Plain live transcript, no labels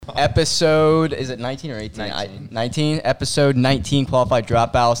Episode, is it 19 or 18? 19. Episode 19, Qualified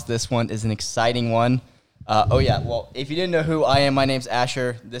Dropouts. This one is an exciting one. Well, if you didn't know who I am, my name's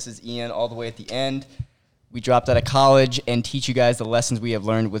Asher. This is Ian, all the way at the end. We dropped out of college and teach you guys the lessons we have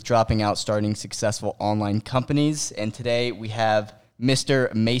learned with dropping out, starting successful online companies. And today we have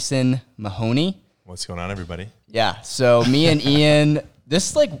Mr. Mason Mahoney. What's going on, everybody? Yeah, so me and Ian,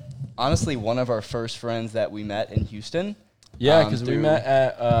 this is honestly one of our first friends that we met in Houston. Yeah, because we met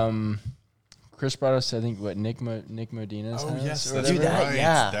at Chris brought us, I think, Nick Modina's house. Oh yes, or that's whatever. right.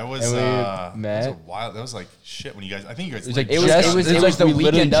 Yeah. That was met. That was a while. That was like shit when you guys. I think you guys. It was like It was the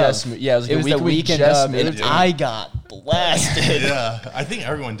weekend of. Yeah, it was the weekend of, and Yeah. I got blasted. Yeah, I think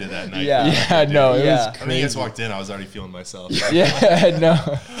everyone did that night. Yeah. Yeah, no, it Yeah. was I crazy. mean, you guys walked in. I was already feeling myself. Yeah, no.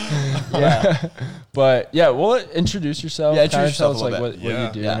 Yeah. But yeah, well, introduce yourself. Yeah, introduce kinda tell yourself a us little what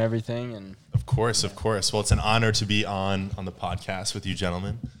bit. you do Yeah. and everything. And Of course. Well, it's an honor to be on the podcast with you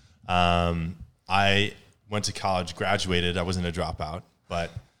gentlemen. I went to college, graduated. I wasn't a dropout, but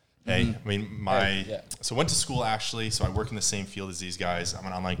hey, I mean, so went to school actually. So I work in the same field as these guys. I'm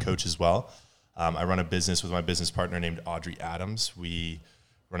an online coach as well. I run a business with my business partner named Audrey Adams. We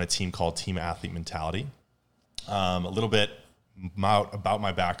run a team called Team Athlete Mentality. A little bit about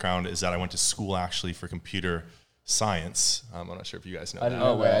my background is that I went to school actually for computer science. I'm not sure if you guys know that.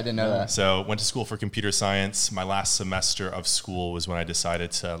 I didn't know that. So went to school for computer science. My last semester of school was when I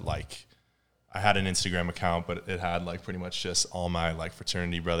decided to I had an Instagram account, but it had pretty much just all my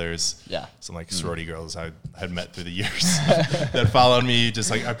fraternity brothers. Yeah. Some sorority girls I had met through the years that followed me.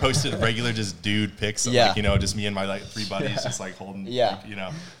 Just I posted regular just dude pics of just me and my three buddies just holding,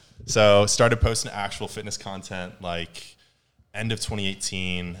 So started posting actual fitness content end of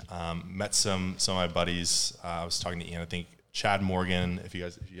 2018. Met some of my buddies. I was talking to Ian, I think Chad Morgan, if you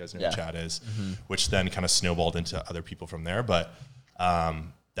guys know who Chad is, which then kind of snowballed into other people from there. But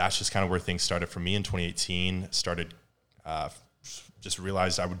that's just kind of where things started for me in 2018. Started just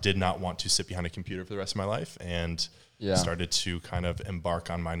realized I did not want to sit behind a computer for the rest of my life, and started to kind of embark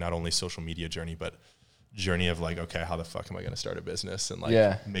on my not only social media journey, but journey of okay, how the fuck am I going to start a business and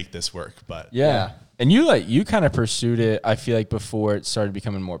make this work? But and you kind of pursued it. I feel before it started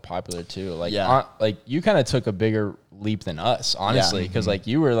becoming more popular too. You kind of took a bigger leap than us, honestly, because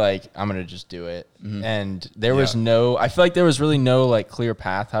you were I'm gonna just do it, and there was no. I feel there was really no clear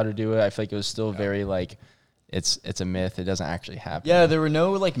path how to do it. I feel it was still very it's a myth. It doesn't actually happen. Yeah, there were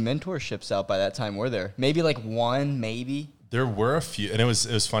no mentorships out by that time, were there? Maybe one, maybe. There were a few, and it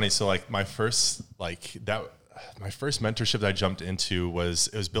was funny. So my first mentorship that I jumped into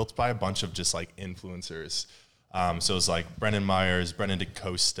was built by a bunch of just influencers. So it was Brennan Myers, Brennan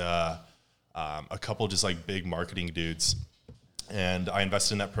DeCosta, a couple just big marketing dudes, and I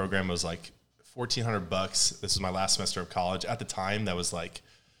invested in that program. It was $1,400. This was my last semester of college. At the time, that was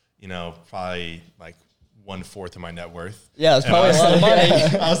probably 1/4 of my net worth. Yeah, it's probably a lot of money.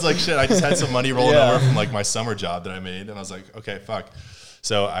 I was shit, I just had some money rolling over from my summer job that I made. And I was okay, fuck.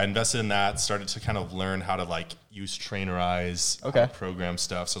 So I invested in that, started to kind of learn how to use Trainerize, program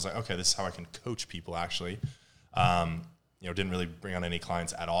stuff. So I was okay, this is how I can coach people actually. Didn't really bring on any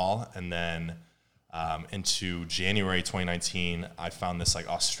clients at all. And then into January 2019, I found this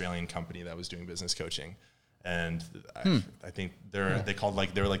Australian company that was doing business coaching. And I think they were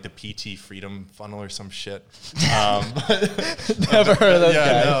the PT Freedom Funnel or some shit. Never heard of those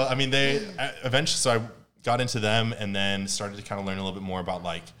guys. No, I mean they eventually. So I got into them and then started to kind of learn a little bit more about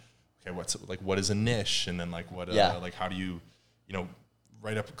what is a niche, and then how do you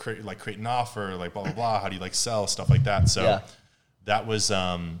write up create an offer, blah blah blah. How do you sell stuff like that? So that was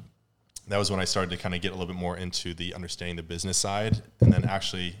when I started to kind of get a little bit more into the understanding the business side, and then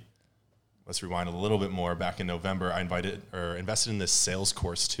actually. Let's rewind a little bit more. Back in November, I invested in this sales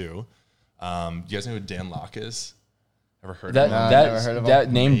course too. Do you guys know who Dan Locke is? Ever heard of him? Never heard of him.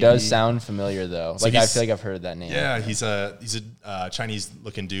 That name does sound familiar though. So I feel I've heard that name. Yeah, he's a Chinese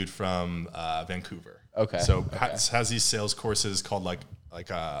looking dude from Vancouver. Okay. So has these sales courses called like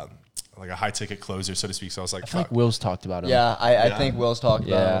a high ticket closer, so to speak. So I was I feel Will's talked about him. Yeah, I think Will's talked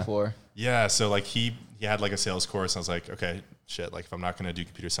about it before. Yeah, so he had a sales course. And I was okay, shit. If I'm not going to do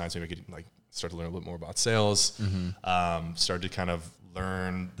computer science, maybe I could start to learn a little bit more about sales. Started to kind of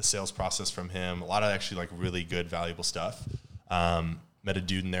learn the sales process from him. A lot of actually really good, valuable stuff. Met a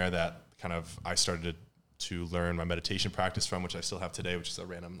dude in there that kind of I started to learn my meditation practice from, which I still have today, which is a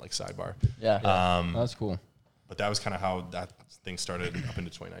random sidebar. Yeah. That's cool. But that was kind of how that thing started up into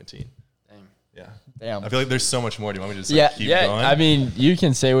 2019. Dang. Yeah. Damn. I feel like there's so much more. Do you want me to just keep going? I mean, you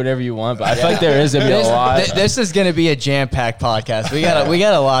can say whatever you want, but I feel like there is going to be a lot. This is going to be a jam-packed podcast. We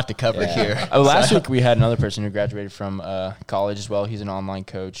got a lot to cover here. Last week we had another person who graduated from college as well. He's an online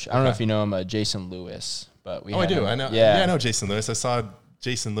coach. I don't know if you know him, Jason Lewis, but we. I do. Him. I know. Yeah, I know Jason Lewis. I saw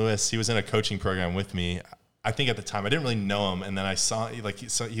Jason Lewis. He was in a coaching program with me. I think at the time I didn't really know him, and then I saw he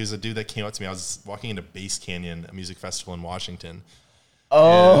was a dude that came up to me. I was walking into Bass Canyon, a music festival in Washington.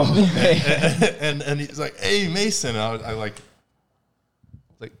 Oh, and he's like, "Hey, Mason," and I like,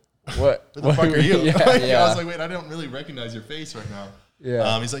 what? Who the fuck are you? Yeah. I was like, "Wait, I don't really recognize your face right now."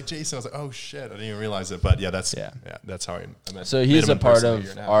 Yeah. He's like, "Jason." I was like, "Oh shit, I didn't even realize it." But that's how I met. So he's a part of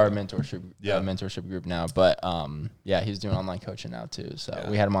our mentorship group now. But he's doing online coaching now too. So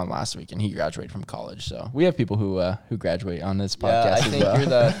we had him on last week, and he graduated from college. So we have people who graduate on this podcast. I think you're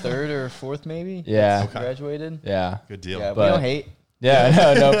the third or fourth, maybe. Yeah, graduated. Yeah, good deal. Yeah, we don't hate.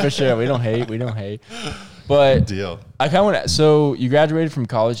 Yeah, no, for sure. We don't hate. But good deal. I kind of want to. So you graduated from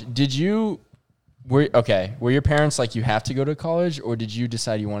college. Were your parents like, you have to go to college, or did you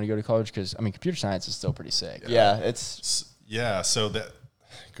decide you want to go to college? Because I mean, computer science is still pretty sick. So that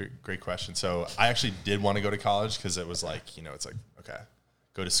great question. So I actually did want to go to college because it was like, it's like, okay,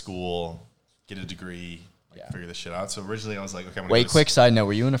 go to school, get a degree, figure this shit out. So originally I was like, okay, I'm gonna quick side note,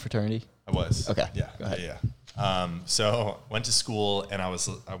 were you in a fraternity? I was. Okay. Yeah. Go ahead. Yeah. So went to school, and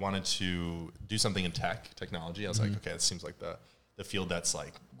I wanted to do something in technology. I was like, okay, it seems like the field that's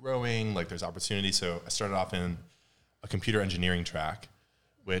like growing, like there's opportunity. So I started off in a computer engineering track,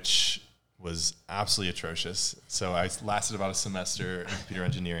 which was absolutely atrocious. So I lasted about a semester in computer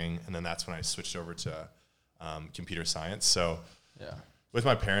engineering, and then that's when I switched over to computer science. So with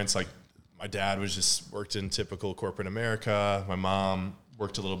my parents, like my dad was just worked in typical corporate America. My mom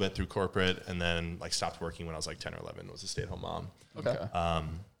worked a little bit through corporate, and then like stopped working when I was like 10 or 11, was a stay-at-home mom. Okay.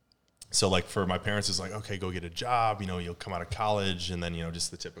 So like for my parents, it's like, okay, go get a job, you'll come out of college, and then, just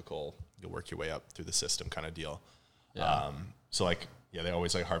the typical, you'll work your way up through the system kind of deal. Yeah. So like, they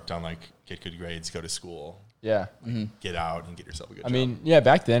always like harped on like, get good grades, go to school. Yeah. Get out and get yourself a good job. I mean,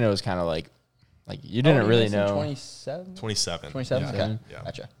 back then it was kind of like you didn't really know. 27? 27. 27? Yeah. Okay. Yeah.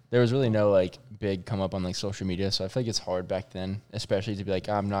 Gotcha. There was really no like big come up on like social media. So I feel like it's hard back then, especially to be like,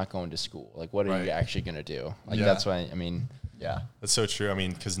 I'm not going to school. Like, what are you actually going to do? Like, that's why, I mean. Yeah. That's so true. I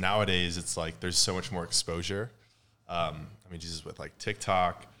mean, because nowadays it's like there's so much more exposure. I mean, Jesus, with like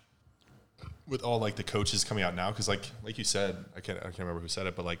TikTok, with all like the coaches coming out now, because like you said, I can't remember who said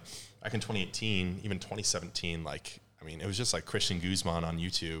it, but like back in 2018, even 2017, like, I mean, it was just like Christian Guzman on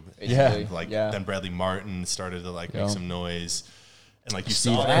YouTube. Then Bradley Martin started to like make some noise. And like you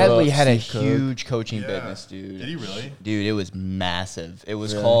saw, Bradley had a huge coaching business, dude. Did he really? Dude, it was massive. It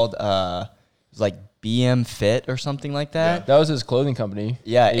was called, it was like BM Fit or something like that. That was his clothing company.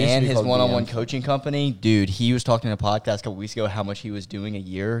 Yeah, and his one-on-one coaching company. Dude, he was talking in a podcast a couple weeks ago how much he was doing a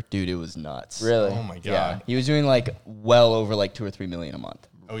year. Dude, it was nuts. Really? Oh my God. Yeah, he was doing like well over like 2 or 3 million a month.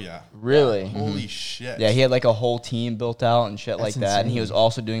 Oh yeah. Really? Holy shit. Yeah, he had like a whole team built out and shit like that. Insane. And he was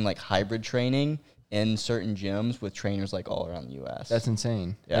also doing like hybrid training in certain gyms with trainers like all around the U.S. That's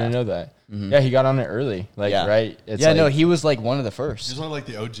insane. Yeah. I didn't know that. Yeah, he got on it early. Like, right? It's no, he was like one of the first. He was one of like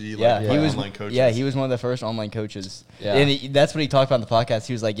the OG he was online coaches. Yeah, he was one of the first online coaches. Yeah. And that's what he talked about in the podcast.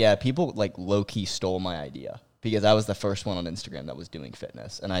 He was like, yeah, people like low-key stole my idea because I was the first one on Instagram that was doing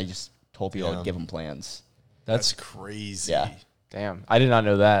fitness. And I just told people I'd give them plans. That's crazy. Yeah. Damn. I did not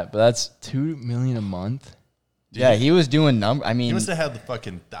know that, but that's $2 million a month. Dude, yeah, he was doing I mean, he must have had the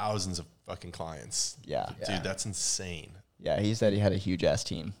fucking thousands of fucking clients. Yeah. Dude, that's insane. Yeah, he said he had a huge ass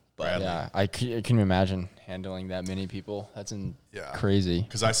team. Bradley. Yeah, I can imagine handling that many people. That's crazy.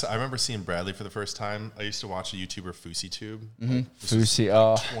 Because I remember seeing Bradley for the first time. I used to watch a YouTuber, FouseyTube. Fousey,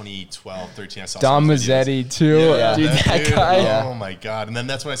 2012, 13. I saw Dom Mazzetti too. Yeah, Dude, that guy. Yeah. Oh my God. And then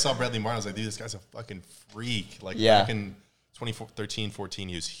that's when I saw Bradley Martin. I was like, dude, this guy's a fucking freak. Like back in 2013, 14,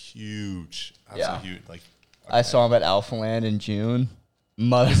 he was huge. Absolutely huge. Like, I saw him at Alpha Land in June.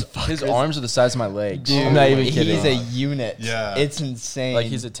 Motherfucker. His arms are the size of my legs. Dude, I'm not even kidding. He's a unit. Yeah. It's insane. Like,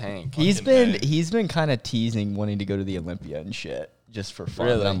 he's a tank. He's been kind of teasing wanting to go to the Olympia and shit just for fun.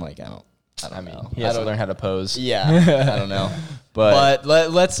 Really? But I'm like, I don't know. He has to learn how to pose. Yeah. I don't know. But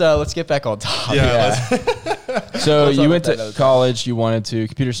let's get back on topic. So you went to college. You wanted to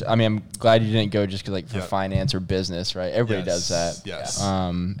computers. I mean, I'm glad you didn't go just because for finance or business, right? Everybody does that. Yes.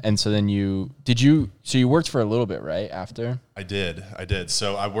 And so then you worked for a little bit, right? After I did.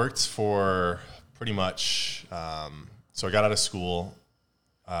 So I worked for pretty much. So I got out of school,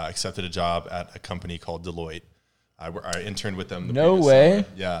 accepted a job at a company called Deloitte. I interned with them. No way. Summer.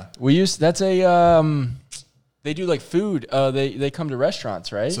 Yeah. That's a They do like food. They come to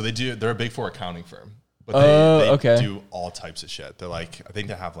restaurants, right? So they're a Big Four accounting firm. But they do all types of shit. They're like, I think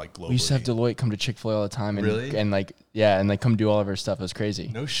they have like globally. We used to have Deloitte come to Chick-fil-A all the time. And, really? And like, yeah, and like come do all of our stuff. It was crazy.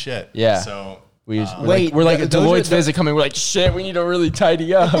 No shit. Yeah. So we're like a Deloitte's visit coming. We're like, shit, we need to really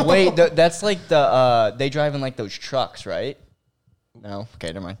tidy up. Wait, that's like they drive in like those trucks, right? No? Okay,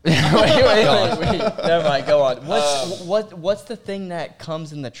 never mind. wait. Never mind, go on. What's the thing that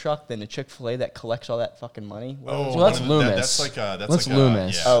comes in the truck then, the Chick-fil-A that collects all that fucking money? That's Loomis. That's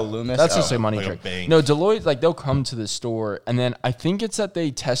Loomis. Yeah. Oh, Loomis? That's just a money like trick. No, Deloitte, like they'll come to the store, and then I think it's that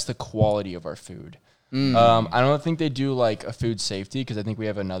they test the quality of our food. I don't think they do like a food safety because I think we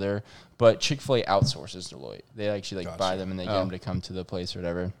have another, but Chick-fil-A outsources Deloitte. They actually like buy them and they get them to come to the place or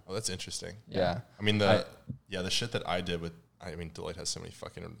whatever. Oh, that's interesting. Yeah. I mean, the shit that I did with, I mean, Deloitte has so many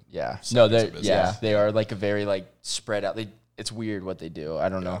fucking they are like a very like spread out. It's weird what they do. I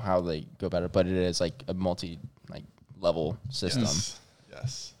don't know how they go about it, but it is like a multi like level system.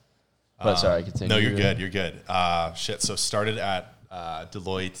 Yes. But sorry, continue. No, you're good. You're good. Shit. So started at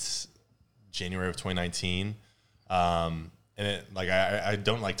Deloitte January of 2019, and it, like I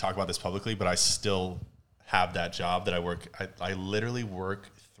don't like talk about this publicly, but I still have that job that I work. I literally work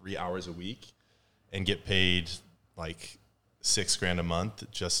 3 hours a week and get paid like $6,000 a month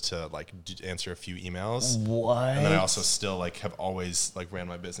just to like answer a few emails. What? And then I also still like have always like ran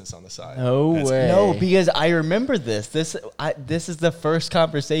my business on the side. No way. No, because I remember this. This is the first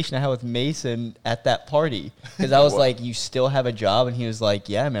conversation I had with Mason at that party. Because I was like, "You still have a job?" And he was like,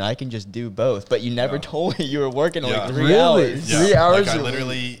 "Yeah, man, I can just do both." But you never told me you were working like 3 hours. Yeah. 3 hours. Like I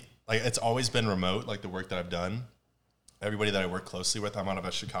literally like it's always been remote. Like the work that I've done, everybody that I work closely with. I'm out of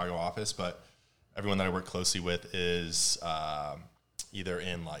a Chicago office, but everyone that I work closely with is either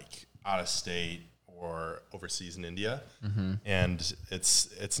in like out of state or overseas in India, and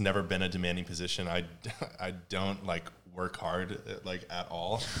it's never been a demanding position. I don't like work hard like at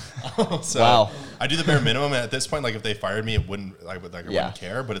all. So wow. I do the bare minimum. And at this point, like if they fired me, I wouldn't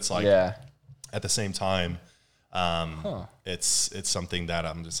care. But it's like at the same time, it's something that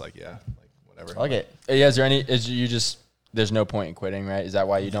I'm just like like whatever. Okay. Yeah. Is there any? There's no point in quitting, right? Is that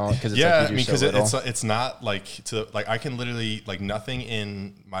why you don't? Because it's not like I can literally like nothing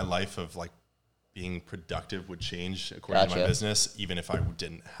in my life of like being productive would change according to my business, even if I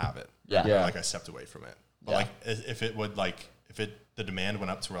didn't have it. Yeah. Or, like I stepped away from it. But like the demand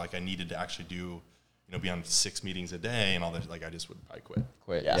went up to where like I needed to actually do, be on 6 meetings a day and all that, like I just would probably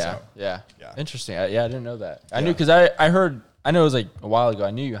quit. Yeah. So, yeah. Interesting. I didn't know that. I knew because I know it was like a while ago.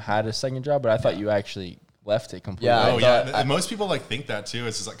 I knew you had a second job, but I thought you actually left it completely. And most people like think that too.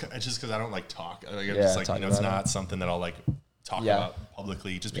 It's just like it's just because I don't like talk. Like, I'm just like it's not something that I'll like talk about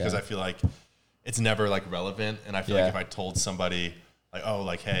publicly. Just because I feel like it's never like relevant. And I feel like if I told somebody like, oh,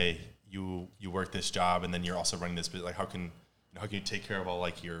 like hey, you work this job and then you're also running this business, like how can you take care of all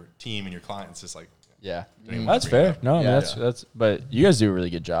like your team and your clients? It's like that's fair. No, that's but you guys do a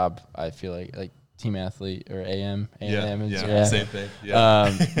really good job. I feel like team athlete or AM. Same thing.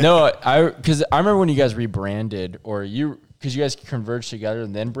 Yeah. Because I remember when you guys rebranded because you guys converged together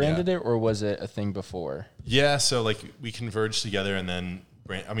and then branded it, or was it a thing before? Yeah. So like we converged together and then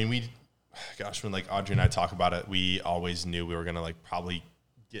when like Audrey and I talk about it, we always knew we were going to like probably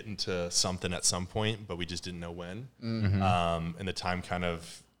get into something at some point, but we just didn't know when. Mm-hmm. And the time kind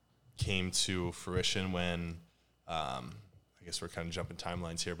of came to fruition when, I guess we're kind of jumping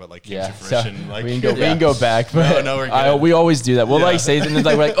timelines here, but like came to fruition. So like we can go back, but no, we're good. We always do that. We'll like say something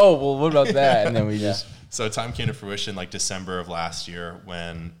like, we're like, oh, well, what about that? And then we just. So time came to fruition like December of last year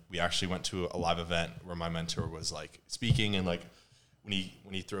when we actually went to a live event where my mentor was like speaking, and like when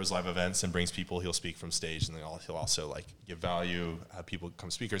he throws live events and brings people, he'll speak from stage, and then he'll also like give value, have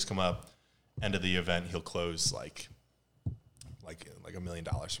speakers come up. End of the event, he'll close like $1 million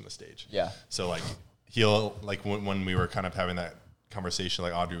from the stage. Yeah. So like he'll like when we were kind of having that conversation,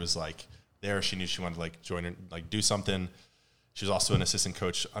 like Audrey was like there, she knew she wanted to like join and like do something. She was also an assistant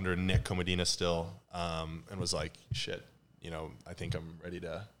coach under Nick Comodina still, and was like, shit, I think I'm ready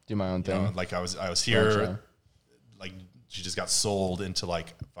to do my own thing. Like I was here, like she just got sold into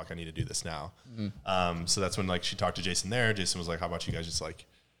like, fuck, I need to do this now. Mm-hmm. So that's when like she talked to Jason there. Jason was like, how about you guys just like,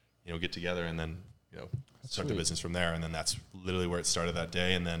 get together and then, start the business from there. And then that's literally where it started that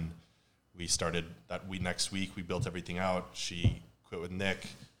day. And then we started next week, we built everything out. She quit with Nick,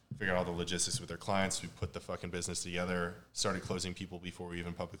 figured out all the logistics with her clients. We put the fucking business together, started closing people before we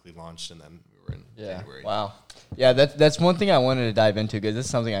even publicly launched. And then we were in January. Wow. Yeah. That's one thing I wanted to dive into, because this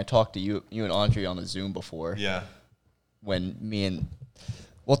is something I talked to you and Audrey on the Zoom before. Yeah. When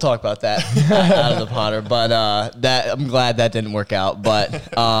we'll talk about that out of the Potter, but I'm glad that didn't work out. But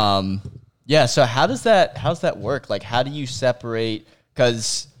Yeah. So how's that work? Like, how do you separate?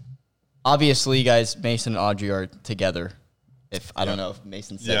 Because obviously, you guys, Mason and Audrey are together. I don't know if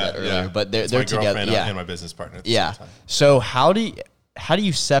Mason said that earlier, but they're together. Yeah, and my business partner. At the same time. So how do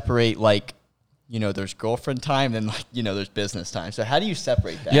you separate, like, you know, there's girlfriend time and, like, you know, there's business time. So how do you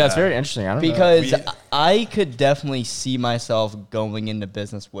separate that? Yeah, it's very interesting. I don't know. Because I could definitely see myself going into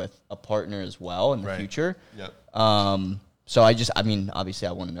business with a partner as well in the future. Yep. So I mean, obviously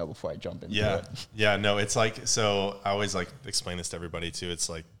I want to know before I jump into it. Yeah, no, it's like, so I always like explain this to everybody too. It's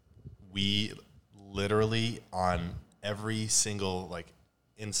like we literally on every single like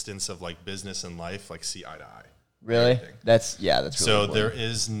instance of like business and life, like see eye to eye. Really? That's really so important. There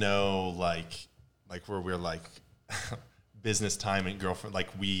is no like where we're like business time and girlfriend, like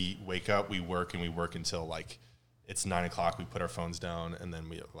we wake up, we work until like it's 9 o'clock. We put our phones down and then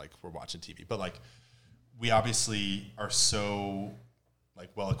we're watching TV. But like we obviously are so like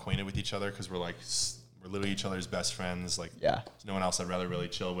well acquainted with each other because we're literally each other's best friends. Like there's no one else I'd rather really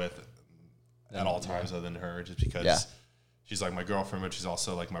chill with at all times other than her, just because she's like my girlfriend, but she's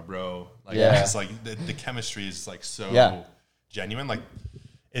also like my bro. Like it's like the chemistry is like so genuine. Like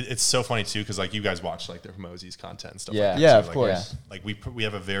it's so funny too, because like you guys watch like the Mosey's content and stuff. Like that. Yeah, so, of like, course. Like we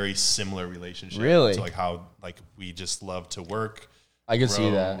have a very similar relationship. Really? So like how like we just love to work. I could see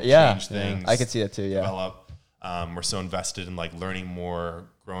that. Change things. I could see that too. Yeah. Develop. We're so invested in like learning more,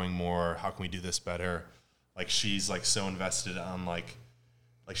 growing more. How can we do this better? Like she's like so invested on like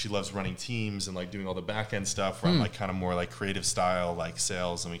she loves running teams and like doing all the back end stuff. Where I'm like kind of more like creative style, like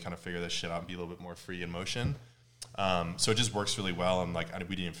sales, and we kind of figure this shit out and be a little bit more free in motion. So it just works really well. And like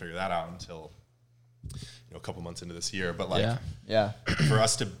we didn't figure that out until a couple months into this year. But like for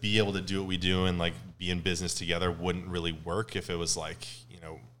us to be able to do what we do and like be in business together wouldn't really work if it was like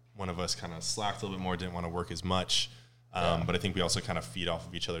one of us kind of slacked a little bit more, didn't want to work as much. But I think we also kind of feed off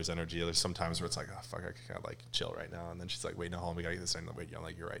of each other's energy. There's sometimes where it's like, oh, fuck, I kind of like chill right now. And then she's like, wait, no, hold on, we got to get this done. Wait, I'm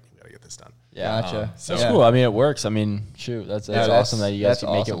like, you're right. We got to get this done. Yeah. Gotcha. So that's cool. I mean, it works. I mean, shoot, that's awesome that you guys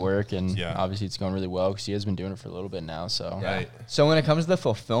can make it work. And obviously it's going really well because he has been doing it for a little bit now. So, So when it comes to the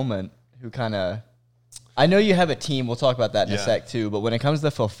fulfillment, I know you have a team. We'll talk about that in a sec too. But when it comes to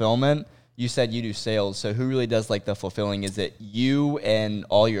the fulfillment, you said you do sales. So who really does like the fulfilling? Is it you and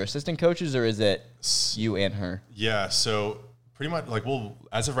all your assistant coaches, or is it you and her? Yeah. So pretty much like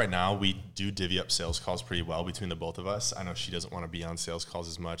as of right now, we do divvy up sales calls pretty well between the both of us. I know she doesn't want to be on sales calls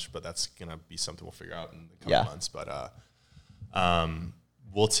as much, but that's going to be something we'll figure out in the coming months. But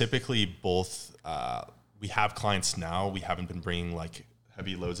we'll typically both, we have clients now. We haven't been bringing like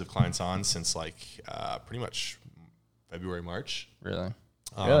heavy loads of clients on since like pretty much February, March. Really?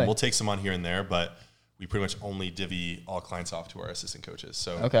 We'll take some on here and there, but we pretty much only divvy all clients off to our assistant coaches.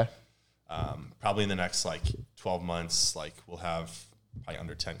 So probably in the next like 12 months, like we'll have probably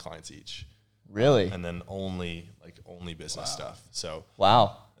under 10 clients each. Really? And then only business stuff. So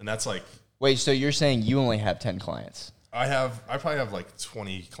and that's like, wait, so you're saying you only have 10 clients? I probably have like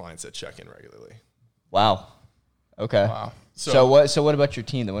 20 clients that check in regularly. Wow. Okay. Wow. So what about your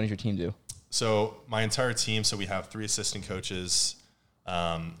team then? What does your team do? So my entire team, so we have 3 assistant coaches,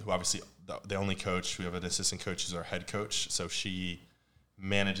 who obviously the only coach. We have an assistant coach who's our head coach. So she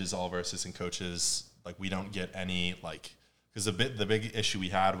manages all of our assistant coaches. Like we don't get any like, because the big issue we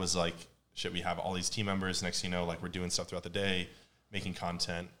had was like, shit, we have all these team members. Next thing you know, like we're doing stuff throughout the day, making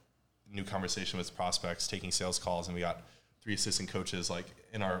content, new conversation with prospects, taking sales calls, and we got 3 assistant coaches like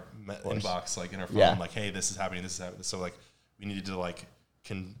in our inbox, like in our phone, like, hey, this is happening, this is happening. So like we needed to like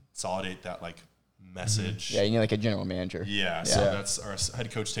consolidate that like message. Yeah, you need like a general manager. Yeah, so that's our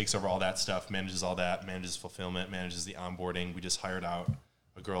head coach takes over all that stuff, manages all that, manages fulfillment, manages the onboarding. We just hired out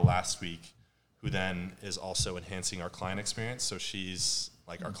a girl last week who then is also enhancing our client experience. So she's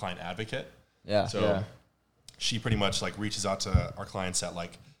like our client advocate. Yeah. So she pretty much like reaches out to our clients at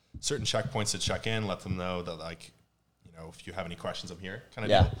like certain checkpoints to check in, let them know that like, if you have any questions, I'm here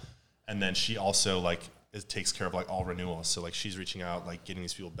kind of deal. And then she also like takes care of like all renewals. So like she's reaching out, like getting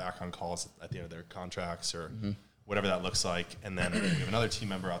these people back on calls at the end of their contracts or whatever that looks like. And then we have another team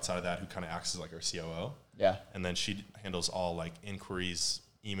member outside of that who kind of acts as like our COO. Yeah. And then she handles all like inquiries,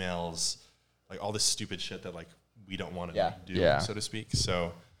 emails, like all this stupid shit that like we don't want to do, so to speak.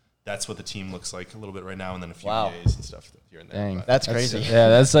 So that's what the team looks like a little bit right now, and then a few VAs and stuff here and there. Dang, that's crazy.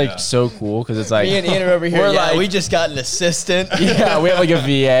 That's like so cool because it's like me and Ian are over here. We're like, we just got an assistant. We have like a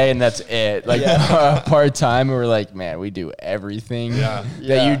VA and that's it. Like part time, we're like, man, we do everything that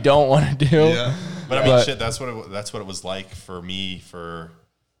you don't want to do. Yeah. But I mean, shit, that's what it was like for me for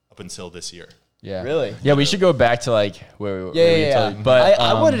up until this year. Yeah. Really? Yeah, we should go back to like where we Yeah. But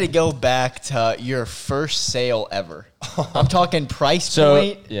I wanted to go back to your first sale ever. I'm talking price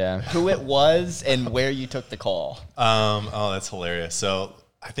point, who it was, and where you took the call. That's hilarious. So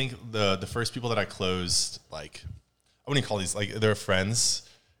I think the first people that I closed, like, I wouldn't call these, like, they're friends,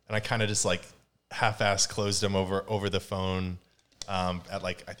 and I kind of just like half-ass closed them over the phone at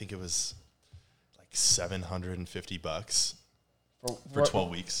like, I think it was like $750 for 12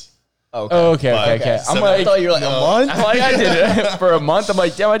 weeks. Okay. Okay. I thought you were like, a month? I'm like, I did it for a month. I'm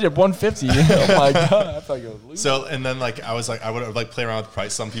like, damn, I did 150. Oh my God. I thought you were losing. So, and then like, I was like, I would like play around with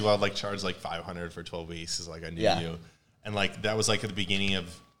price. Some people I'd like charge like 500 for 12 weeks because like I knew you. And like, that was like at the beginning of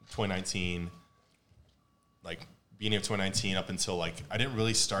 2019, like beginning of 2019 up until like, I didn't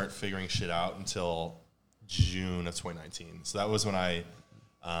really start figuring shit out until June of 2019. So that was when I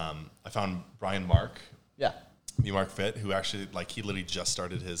found Brian Mark. Yeah. Mark Fit, who actually like he literally just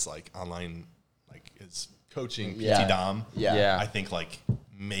started his like online like his coaching PT Dom. Yeah. I think like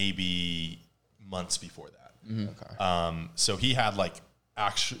maybe months before that. Mm-hmm. Okay. So he had like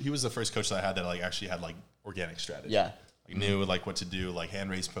he was the first coach that I had that like actually had like organic strategy. Yeah. Like knew like what to do, like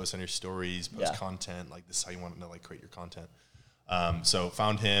hand raise posts on your stories, post content, like this is how you want to like create your content. So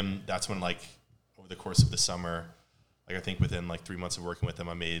found him. That's when like over the course of the summer, like I think within like 3 months of working with him,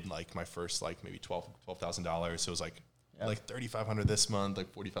 I made like my first like maybe $12,000. So it was like like $3,500 this month, like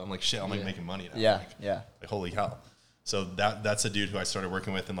 45. I'm like shit, I'm like making money now. Like holy hell. So that's a dude who I started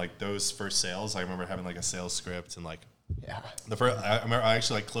working with, and like those first sales, I remember having like a sales script and like the first. I remember I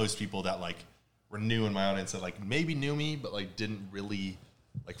actually like closed people that like were new in my audience that like maybe knew me but like didn't really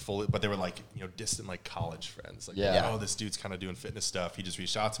like fully, but they were like distant like college friends. Like oh, this dude's kind of doing fitness stuff. He just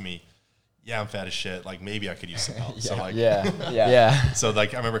reached out to me. Yeah, I'm fat as shit. Like maybe I could use some help. So like So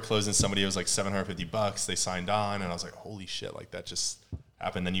like I remember closing somebody. It was like $750. They signed on, and I was like, holy shit! Like that just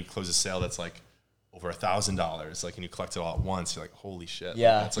happened. Then you close a sale that's like over $1,000. Like, and you collect it all at once. You're like, holy shit!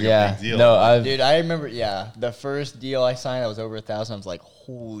 Yeah, like, that's like a big deal. No, dude, I remember. Yeah, the first deal I signed, that was over $1,000. I was like,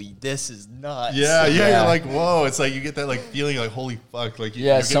 holy, this is nuts. Yeah. You're like, whoa! It's like you get that like feeling like, holy fuck! Like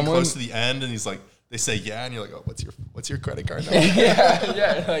you're getting close to the end, and he's like. They say and you're like, oh, what's your credit card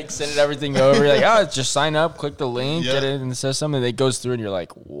number? Like sending everything over. You're like, oh, just sign up, click the link, get it in the system, and it goes through, and you're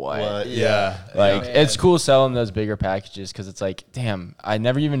like, what? Like it's cool selling those bigger packages because it's like, damn, I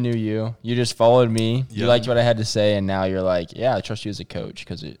never even knew you. You just followed me. You liked what I had to say, and now you're like, yeah, I trust you as a coach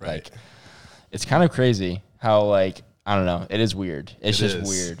because like, it's kind of crazy how like I don't know, it is weird. It's just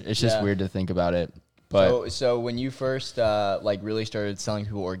weird. It's just weird to think about it. But so when you first like really started selling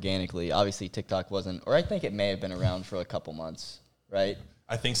people organically, obviously TikTok wasn't, or I think it may have been around for a couple months, right?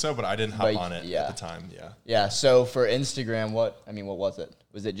 I think so, but I didn't hop on it at the time. Yeah. So for Instagram, what was it?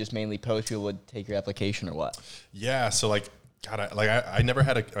 Was it just mainly post people would take your application or what? Yeah. So like, God, I never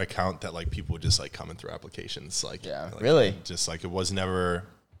had an account that like people would just like come in through applications. Like, really? Just like it was never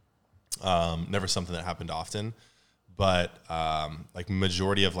something that happened often, but like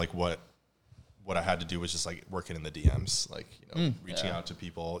majority of like what I had to do was just like working in the DMs, like, reaching out to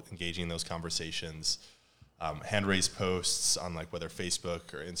people, engaging in those conversations, hand raised posts on like whether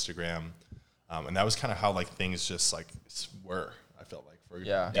Facebook or Instagram. And that was kind of how like things just like were, I felt like for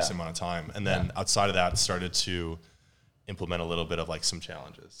a decent amount of time. And then outside of that started to implement a little bit of like some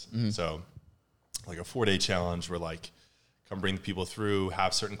challenges. So like a 4-day challenge where like come bring the people through,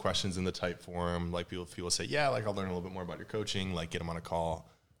 have certain questions in the type form. Like people say, like I'll learn a little bit more about your coaching, like get them on a call,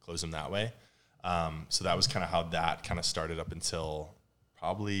 close them that way. So that was kind of how that kind of started up until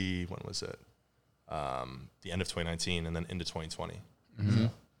probably, when was it? The end of 2019 and then into 2020. Mm-hmm.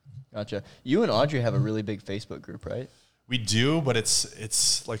 Gotcha. You and Audrey have a really big Facebook group, right? We do, but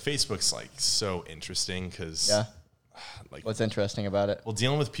it's like Facebook's like so interesting because like what's interesting about it? Well,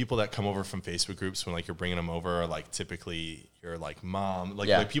 dealing with people that come over from Facebook groups when like you're bringing them over, like typically you're like mom,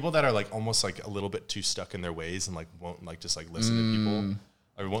 like people that are like almost like a little bit too stuck in their ways and like won't like just like listen to people.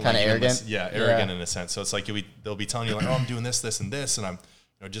 Kind of arrogant? Arrogant in a sense. So it's like they'll be telling you like, oh, I'm doing this, and this, and I'm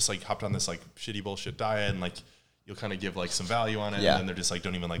just like hopped on this like shitty bullshit diet, and like you'll kind of give like some value on it, and then they're just like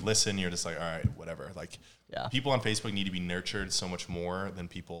don't even like listen. You're just like, all right, whatever. Like people on Facebook need to be nurtured so much more than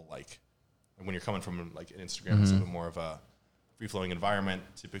people like when you're coming from like an Instagram. It's a little bit more of a free flowing environment.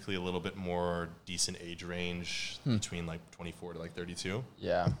 Typically a little bit more decent age range between like 24 to like 32.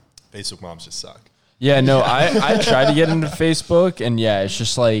 Yeah, Facebook moms just suck. Yeah, no, I tried to get into Facebook, and it's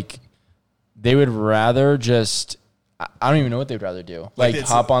just like they would rather just, I don't even know what they'd rather do. Like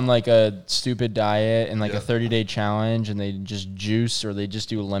hop on like a stupid diet and like a 30-day challenge, and they just juice or they just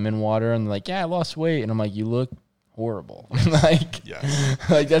do lemon water, and they're like, I lost weight. And I'm like, you look horrible. Like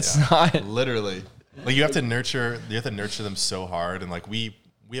that's not. Literally. Like you have to nurture them so hard. And like we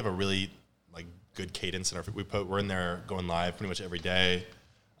have a really like good cadence, and we're in there going live pretty much every day,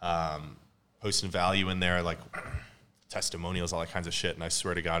 posting value in there, like testimonials, all that kinds of shit. And I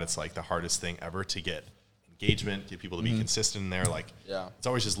swear to God, it's like the hardest thing ever to get engagement, get people to be consistent in there. Like, it's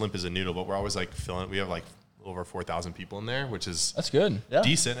always just limp as a noodle, but we're always like filling. We have like over 4,000 people in there, which is that's good,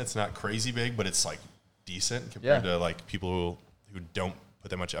 decent. It's not crazy big, but it's like decent compared to like people who don't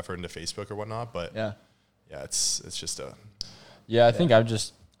put that much effort into Facebook or whatnot. But it's just a I think I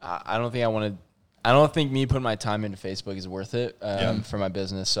don't think I want to. I don't think me putting my time into Facebook is worth it for my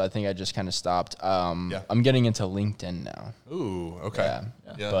business. So I think I just kind of stopped. I'm getting into LinkedIn now. Ooh, okay.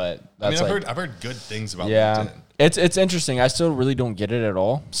 Yeah. But that's I've heard good things about LinkedIn. It's interesting. I still really don't get it at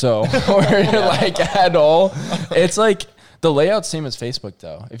all. So like at all, it's like the layout's same as Facebook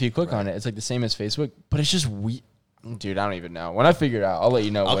though. If you click on it, it's like the same as Facebook, but it's just Dude, I don't even know. When I figure it out, I'll let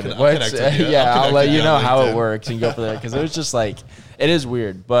you know I'll let you know how it works and go for there, because it was just like it is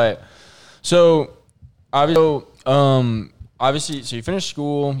weird. But so obviously, so you finished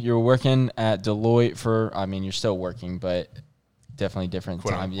school. You were working at Deloitte for. I mean, you're still working, but definitely different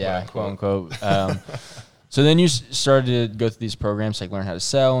time. Quote unquote. So then you started to go through these programs, like learn how to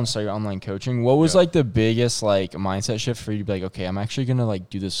sell and start your online coaching. What was like the biggest like mindset shift for you to be like, okay, I'm actually gonna like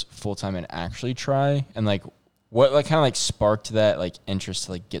do this full time and actually try, and like what like kind of like sparked that like interest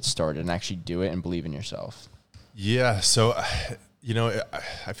to like get started and actually do it and believe in yourself? Yeah, so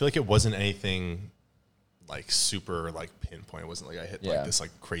I feel like it wasn't anything like super like pinpoint. It wasn't like I hit like this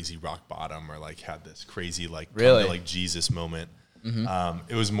like crazy rock bottom or like had this crazy like really like Jesus moment.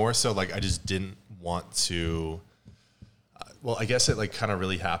 It was more so like I just didn't want to. Well, I guess it like kind of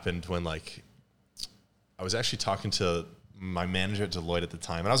really happened when like I was actually talking to my manager at Deloitte at the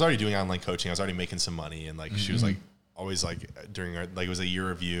time, and I was already doing online coaching. I was already making some money, and like she was like always like during our like it was a year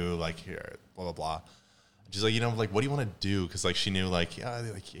review, like here, blah blah blah. She's like, like, what do you want to do? Because like she knew like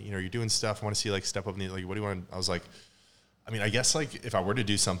like you're doing stuff. I want to see like step up. Like, what do you want? I was like, I mean, I guess like if I were to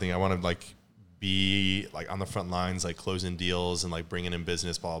do something, I want to like be like on the front lines, like closing deals and like bringing in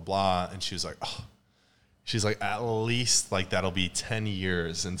business, blah blah blah. And she was like, she's like, at least like that'll be 10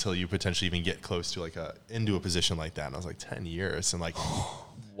 years until you potentially even get close to like into a position like that. And I was like, 10 years, and like,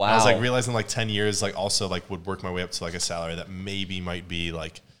 wow. I was like realizing like 10 years, like also like would work my way up to like a salary that maybe might be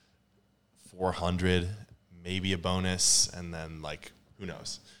like 400, maybe a bonus, and then like who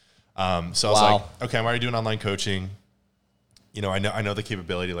knows. So I was like, okay, I'm already doing online coaching. I know the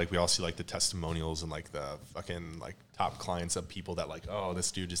capability. Like we all see like the testimonials and like the fucking like top clients of people that like, oh,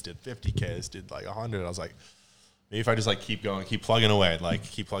 this dude just did 50K, this did like 100. I was like, maybe if I just like keep going, keep plugging away.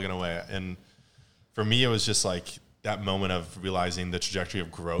 And for me, it was just like that moment of realizing the trajectory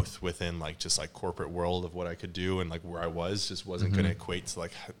of growth within like just like corporate world of what I could do, and like where I was just wasn't going to equate to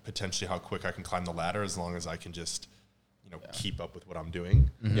like potentially how quick I can climb the ladder as long as I can just keep up with what I'm doing.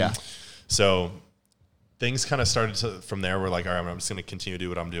 So things kind of started from there. We're like, all right, I'm just going to continue to do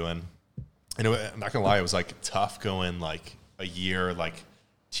what I'm doing. And I'm not going to lie, it was like tough going like a year, like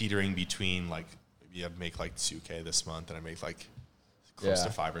teetering between like, maybe I'd make like 2K this month and I make like close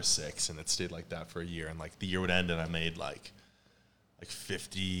to 5 or 6. And it stayed like that for a year. And like the year would end and I made like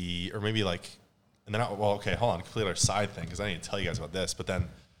 50 or maybe like, and then okay, hold on, complete our side thing, because I didn't tell you guys about this. But then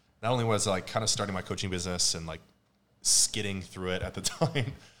not only was I like kind of starting my coaching business and like skidding through it at the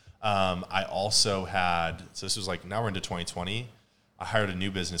time, I also had, so this was like, now we're into 2020. I hired a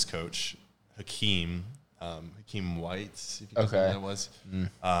new business coach, Hakeem White, if you know who that was.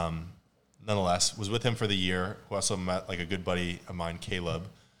 Nonetheless, was with him for the year, who also met like a good buddy of mine, Caleb.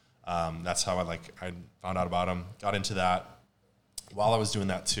 That's how I found out about him, got into that. While I was doing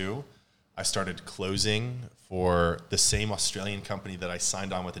that too, I started closing for the same Australian company that I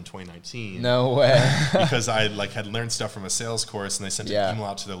signed on with in 2019. No way. Because I like had learned stuff from a sales course, and they sent an email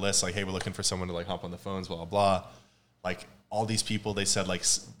out to their list like, hey, we're looking for someone to like hop on the phones, blah, blah, blah. Like all these people, they said like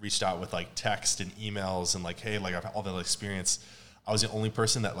reached out with like text and emails and like, hey, like I've all that experience. I was the only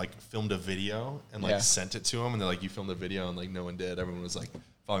person that like filmed a video and like sent it to them, and they're like, you filmed a video, and like no one did. Everyone was like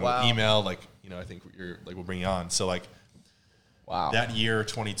following with email, like, I think you're like, we'll bring you on. So like, that year,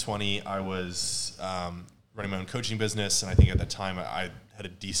 2020, I was running my own coaching business, and I think at that time I had a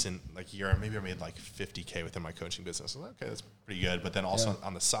decent like year. Maybe I made like 50K within my coaching business. I was like, okay, that's pretty good. But then also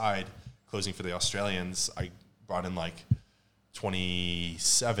on the side, closing for the Australians, I brought in like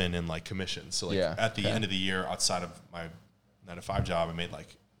 27 in like commissions. So like at the end of the year, outside of my 9-to-5 job, I made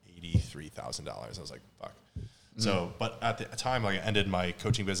like $83,000. I was like, fuck. So, but at the time, like I ended my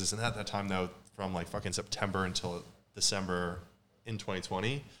coaching business, and at that time though, from like fucking September until December in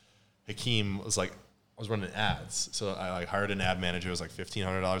 2020, Hakeem was like, I was running ads. So I like hired an ad manager. It was like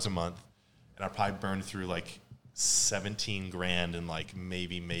 $1,500 a month. And I probably burned through like 17 grand and like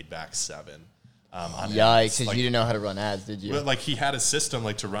maybe made back 7. Yikes, because you didn't know how to run ads, did you? But like he had a system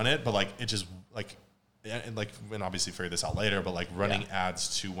like to run it, but like it just like, and like, and obviously figure this out later, but like running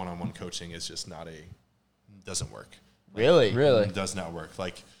ads to one-on-one coaching is just doesn't work. Really? It does not work.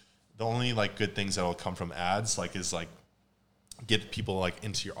 Like the only like good things that will come from ads like is like get people like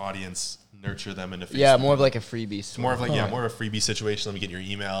into your audience, nurture them into Facebook. Yeah, more of like a freebie. It's more of like more of a freebie situation. Let me get your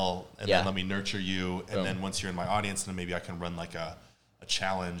email and then let me nurture you. And then once you're in my audience, then maybe I can run like a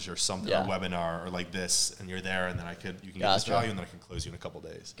challenge or something, or a webinar or like this, and you're there, and then you can get this value, and then I can close you in a couple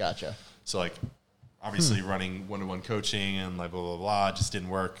of days. Gotcha. So like obviously running one-to-one coaching and like blah, blah, blah, just didn't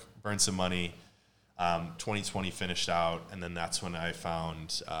work, burned some money. 2020 finished out, and then that's when I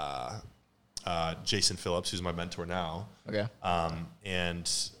found Jason Phillips, who's my mentor now. Okay. And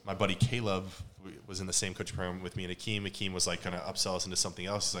my buddy Caleb was in the same coaching program with me and Akeem. Akeem was like going to upsell us into something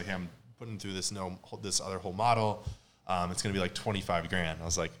else. He's like, hey, I'm putting through this other whole model. It's going to be like 25 grand. I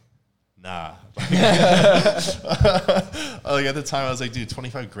was like, nah. Like at the time I was like, dude,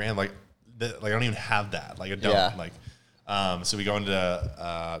 25 grand. Like I don't even have that. Like I don't so we go into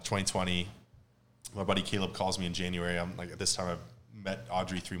 2020. My buddy Caleb calls me in January. I'm like, at this time I met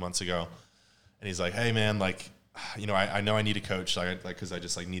Audrey 3 months ago. And he's like, hey man, like, you know I need a coach, like, cause I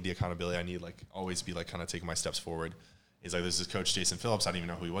just like need the accountability. I need like always be like kind of taking my steps forward. He's like, this is Coach Jason Phillips. I didn't even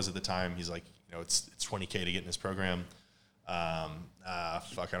know who he was at the time. He's like, you know, it's $20K to get in this program. I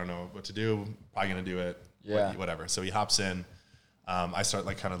don't know what to do. Probably gonna do it. Yeah. Whatever. So he hops in. I start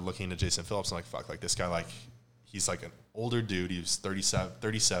like kind of looking into Jason Phillips and like, fuck, like this guy, like he's like an older dude. He was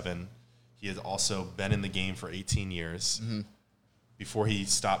 37. He has also been in the game for 18 years. Mm-hmm. Before he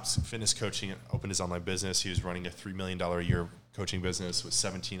stopped fitness coaching and opened his online business, he was running a $3 million a year coaching business with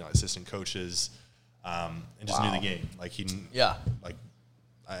 17 assistant coaches, and just knew the game. Like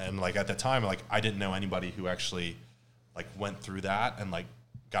and like at that time, like I didn't know anybody who actually like went through that and like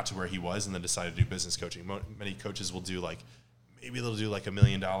got to where he was and then decided to do business coaching. Many coaches will do like, maybe they'll do like $1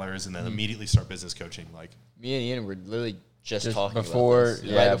 million and then immediately start business coaching. Like me and Ian were literally just talking before, about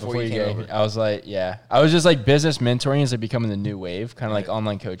this. Right before you came over. I was like, I was just like business mentoring is like becoming the new wave, kind of like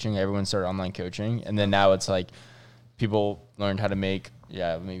online coaching. Everyone started online coaching, and then now it's like people learned how to make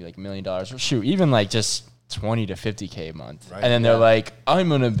maybe like $1 million or shoot, even like just 20 to 50K a month, right. And then they're like, I'm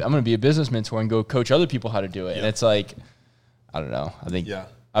gonna be a business mentor and go coach other people how to do it, and it's like, I don't know. I think I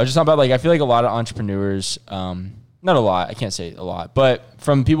was just talking about like I feel like a lot of entrepreneurs. Not a lot. I can't say a lot. But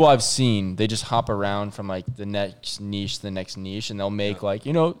from people I've seen, they just hop around from like the next niche to the next niche, and they'll make like,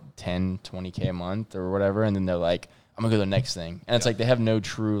 10, 20K a month or whatever. And then they're like, I'm going to go to the next thing. And it's like they have no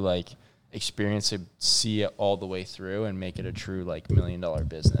true like experience to see it all the way through and make it a true like $1 million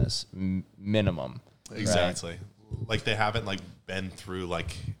business minimum. Exactly. Right? Like they haven't like been through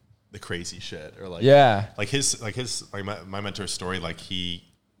like the crazy shit or like, my mentor's story, like he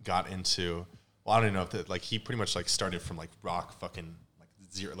got into, well, I don't know if that, like he pretty much like started from like rock fucking like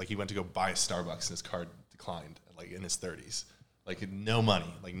zero. Like he went to go buy a Starbucks and his card declined like in his 30s, like no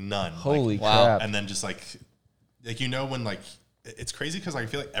money, like none. Holy like, crap. And then just like when like, it's crazy because I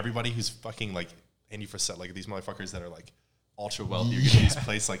feel like everybody who's fucking like Andy Frisell, like these motherfuckers that are like ultra wealthy or get these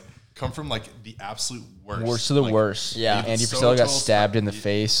places like come from like the absolute worst. Worst of the worst. Yeah. Andy Frisell got stabbed in the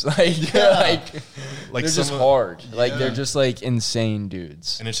face. Like they're just hard. Like they're just like insane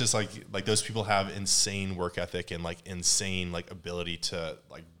dudes. And it's just like those people have insane work ethic and like insane like ability to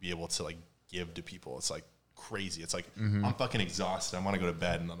like be able to like give to people. It's like crazy. It's like I'm fucking exhausted. I want to go to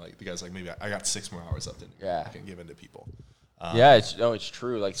bed, and I'm like the guy's like, maybe I got 6 more hours left in me. I can give into people. It's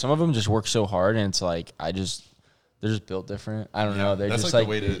true. Like some of them just work so hard, and it's like they're just built different. I don't know. They're that's just like the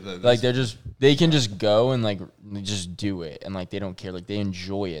way to like they can just go and like just do it, and like they don't care. Like they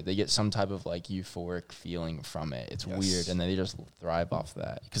enjoy it. They get some type of like euphoric feeling from it. It's weird, and they just thrive off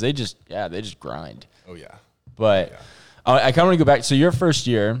that because they just grind. Oh yeah. But I kind of want to go back. So your first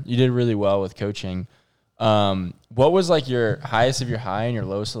year, you did really well with coaching. What was like your highest of your high and your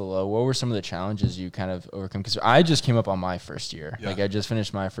lowest of the low? What were some of the challenges you kind of overcome? Because I just came up on my first year. Like I just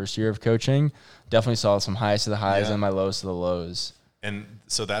finished my first year of coaching. Definitely saw some highest of the highs and my lowest of the lows. And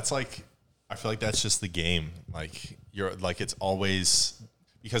so that's like, I feel like that's just the game. Like you're like, it's always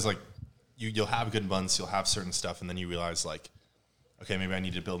because like you'll have good months, you'll have certain stuff. And then you realize like, okay, maybe I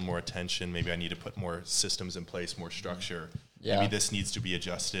need to build more attention. Maybe I need to put more systems in place, more structure. Maybe this needs to be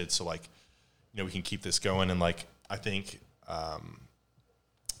adjusted. So like, we can keep this going. And like, I think,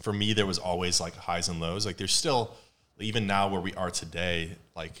 for me, there was always like highs and lows. Like there's still, even now where we are today,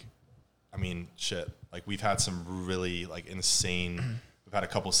 like, I mean, shit, like we've had some really like insane, we've had a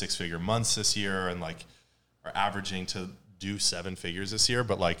couple 6-figure months this year and like are averaging to do 7 figures this year.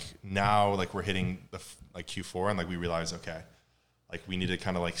 But like now, like we're hitting like Q4, and like we realized, okay, like we need to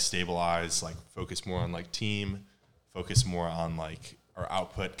kind of like stabilize, like focus more on like team, focus more on like our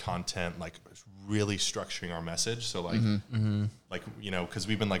output content, like really structuring our message. So like, like, you know, cause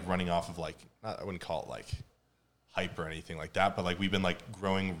we've been like running off of like, I wouldn't call it like hype or anything like that, but like we've been like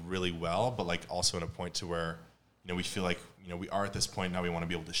growing really well, but like also in a point to where, you know, we feel like, you know, we are at this point now, we want to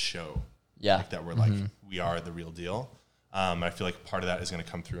be able to show like that we're like, we are the real deal. I feel like part of that is going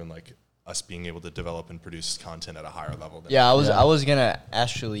to come through in like us being able to develop and produce content at a higher level. I was gonna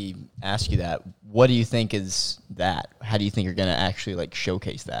actually ask you that. What do you think is that? How do you think you're gonna actually like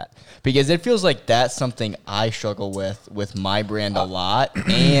showcase that? Because it feels like that's something I struggle with my brand a lot.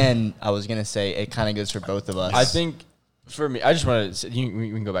 And I was gonna say it kind of goes for both of us. I think for me, I just want to,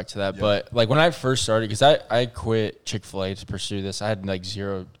 we can go back to that. Yeah. But like when I first started, because I quit Chick-fil-A to pursue this, I had like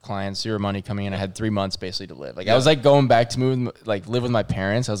 0 clients, 0 money coming in. I had 3 months basically to live. Like I was like going back to live with my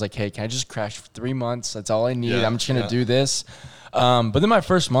parents. I was like, hey, can I just crash for 3 months? That's all I need. I'm just going to do this. But then my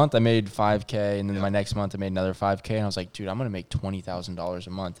first month I made $5K, and then my next month I made another $5K. And I was like, dude, I'm going to make $20,000 a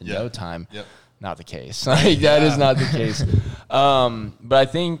month in no time. Not the case. Like that is not the case. But I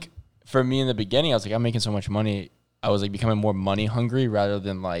think for me in the beginning, I was like, I'm making so much money. I was like becoming more money hungry rather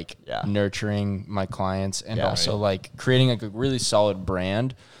than like nurturing my clients and also like creating like a really solid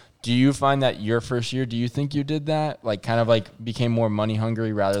brand. Do you find that your first year, do you think you did that? Like kind of like became more money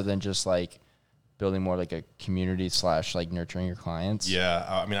hungry rather than just like building more like a community / like nurturing your clients? Yeah.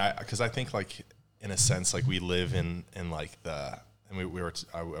 I mean, cause I think like in a sense, like we live in like and we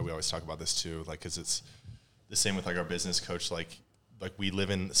always talk about this too, like, cause it's the same with like our business coach, like we live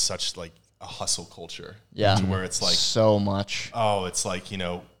in such like a hustle culture, to where it's like so much. Oh, it's like, you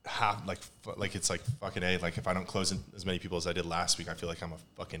know, half like it's like fucking A. Like if I don't close in as many people as I did last week, I feel like I'm a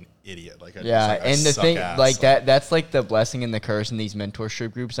fucking idiot. Like and the thing like that's like the blessing and the curse in these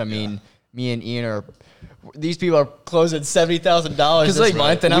mentorship groups. I mean, me and Ian these people are closing $70,000 this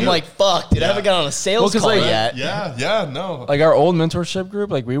month, and I'm like, fuck, dude, I haven't got on a sales call yet. No. Like our old mentorship group,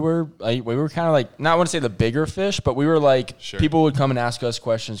 like we were kind of like, not want to say the bigger fish, but we were like, people would come and ask us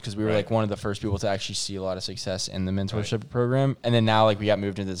questions because we were like one of the first people to actually see a lot of success in the mentorship program. And then now like we got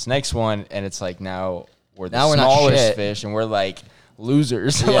moved into this next one, and it's like now we're the smallest fish, and we're like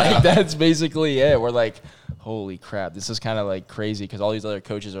losers. Like that's basically it. We're like, holy crap, this is kind of like crazy because all these other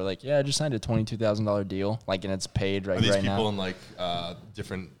coaches are like, I just signed a $22,000 deal, like, and it's paid right now. Are these people in like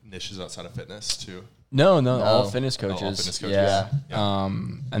different niches outside of fitness too? No, all fitness coaches. All fitness coaches.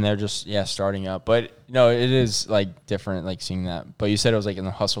 And they're just starting up, but no, it is like different, like seeing that. But you said it was like in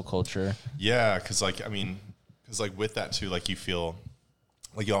the hustle culture. Yeah, because like with that too, like you feel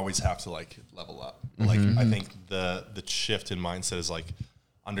like you always have to like level up. Like I think the shift in mindset is like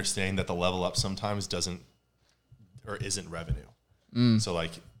understanding that the level up sometimes isn't revenue. So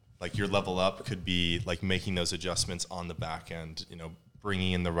like your level up could be like making those adjustments on the back end, you know,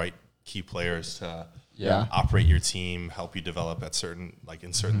 bringing in the right key players to operate your team, help you develop at certain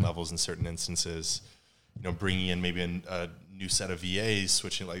levels in certain instances, you know, bringing in maybe a new set of VAs,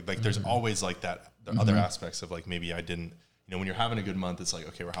 switching like there's always like that, the other aspects of like, maybe I didn't, you know, when you're having a good month, it's like,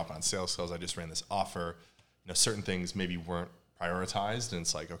 okay, we're hopping on sales calls. I just ran this offer, you know, certain things maybe weren't prioritized, and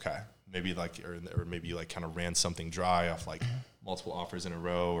it's like, okay, maybe like, or maybe you like kind of ran something dry off like multiple offers in a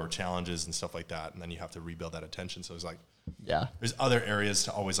row or challenges and stuff like that. And then you have to rebuild that attention. So it's like, there's other areas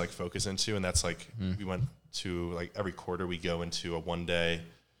to always like focus into. And that's like, we went to like every quarter we go into a 1 day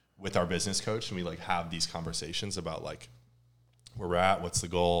with our business coach, and we like have these conversations about like where we're at, what's the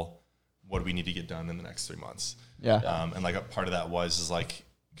goal, what do we need to get done in the next 3 months. And like a part of that is like,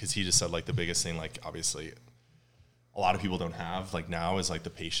 cause he just said like the biggest thing, like obviously a lot of people don't have like now is like the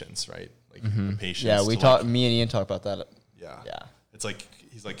patience, right? Like the patience. Yeah, we talk. Me and Ian talk about that. Yeah. It's like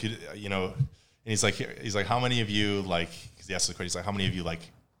he's like, you know, and he's like how many of you like? Because he asked the question. He's like, how many of you like,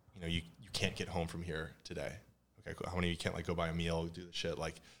 you know, you can't get home from here today? Okay, cool. How many of you can't like go buy a meal, do the shit,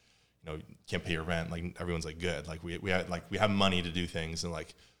 like, you know, can't pay your rent? Like everyone's like, good. Like we have money to do things, and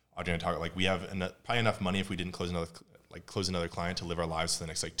like Audrey and I talk, like we have probably enough money if we didn't close another client to live our lives for the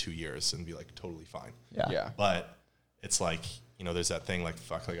next like 2 years and be like totally fine. Yeah. But it's like, you know, there's that thing like,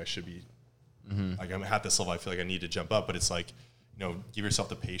 fuck, like I should be, like I'm at this level, I feel like I need to jump up, but it's like, you know, give yourself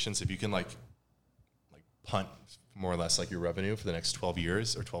the patience. If you can like punt more or less like your revenue for the next 12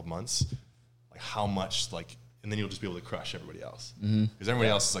 years or 12 months, like how much like, and then you'll just be able to crush everybody else. Because everybody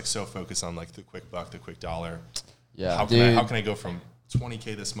else is like so focused on like the quick buck, the quick dollar. Yeah. How can I go from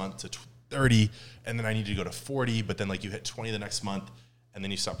 20K this month to 30, and then I need to go to 40, but then like you hit 20 the next month, and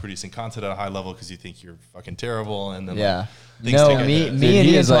then you stop producing content at a high level because you think you're fucking terrible, and then me and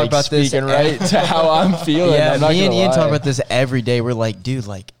Ian talk about this right to how I'm feeling. Me and Ian talk about this every day. We're like, dude,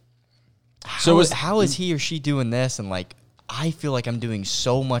 like how is he or she doing this? And like, I feel like I'm doing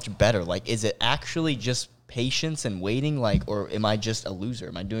so much better. Like, is it actually just patience and waiting? Like, or am I just a loser?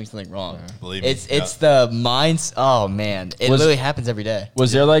 Am I doing something wrong? Believe it's the minds. Oh man, it literally happens every day.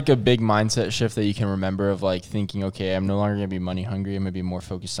 Was there like a big mindset shift that you can remember of like thinking, okay, I'm no longer gonna be money hungry. I'm gonna be more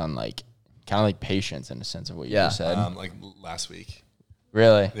focused on like kind of like patience in a sense of what you just said. Like last week.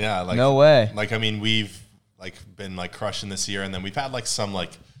 Really? Yeah. Like no way. Like I mean, we've like been like crushing this year, and then we've had like some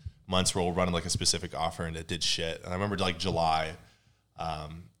like months where we'll run like a specific offer and it did shit. And I remember like July.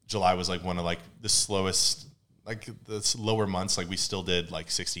 July was like one of like the slowest, like the lower months. Like we still did like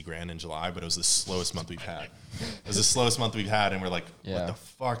 60 grand in July, but it was the slowest month we've had. It was the slowest month we've had, and we're like, what the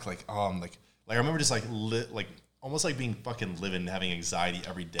fuck? Like I remember just like like almost like being fucking living, having anxiety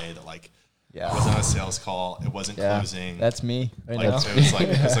every day that like it wasn't a sales call, it wasn't closing. That's me. It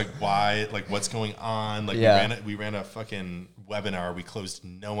was like why? Like what's going on? Like we ran a fucking webinar. We closed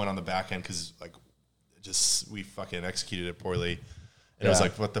no one on the back end because like we fucking executed it poorly. And it was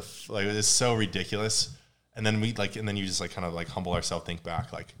like, what the, like, it was so ridiculous. And then you just like kind of like humble ourselves, think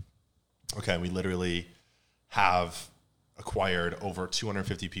back, like, okay, we literally have acquired over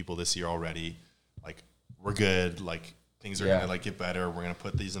 250 people this year already. Like, we're good. Like, things are going to like get better. We're going to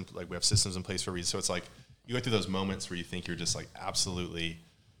put these in, like, we have systems in place for a reason. So it's like, you go through those moments where you think you're just like absolutely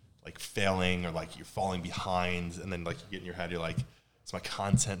like failing or like you're falling behind. And then like you get in your head, you're like, is my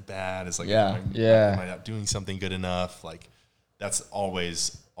content bad? Is like, am I not doing something good enough? Like, that's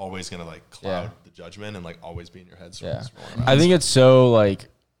always gonna like cloud the judgment and like always be in your head. I think it's so like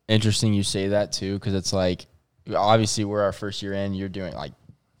interesting you say that too, because it's like obviously we're our first year in. You're doing like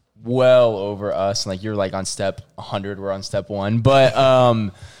well over us, and like you're like on step 100. We're on step 1,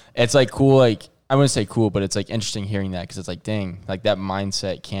 but it's like cool. Like I wouldn't say cool, but it's like interesting hearing that because it's like, dang, like that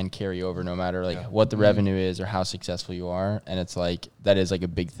mindset can carry over no matter like what the revenue is or how successful you are. And it's like, that is like a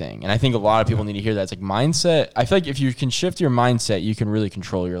big thing. And I think a lot of people need to hear that. It's like mindset. I feel like if you can shift your mindset, you can really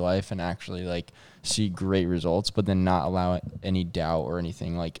control your life and actually like see great results, but then not allow any doubt or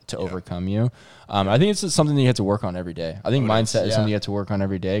anything like to overcome you. I think it's just something that you have to work on every day. I think mindset is something you have to work on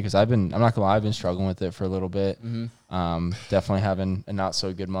every day because I'm not gonna lie, I've been struggling with it for a little bit. Definitely having a not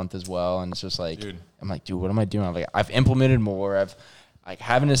so good month as well. And it's just like, I'm like, dude, what am I doing? I'm like, I've implemented more. I've like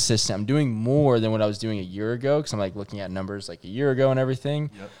have an assistant. I'm doing more than what I was doing a year ago because I'm like looking at numbers like a year ago and everything.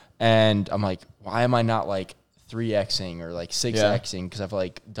 And I'm like, why am I not like 3Xing or like 6Xing? Because I've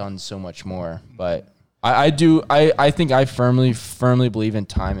like done so much more. But I think I firmly believe in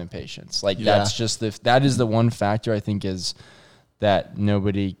time and patience. Like that's just that is the one factor I think is that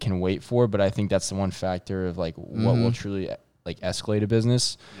nobody can wait for. But I think that's the one factor of like what will truly like escalate a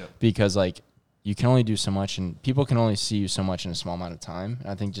business because like you can only do so much and people can only see you so much in a small amount of time.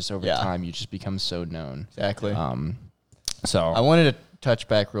 And I think just over time you just become so known. Exactly. So I wanted to touch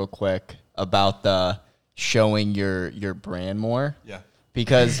back real quick about the showing your brand more.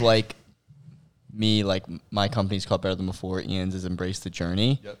 Because like me, like my company's called Better Than Before. Ian's is Embrace the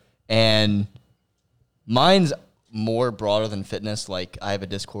Journey. And mine's more broader than fitness. Like I have a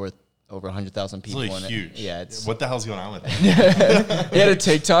Discord with over 100,000 people in it. Huge. Yeah, it's what the hell's going on with that? He had a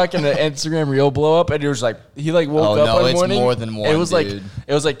TikTok and an Instagram reel blow up, and it was like he like woke up one morning. More than one. It was dude.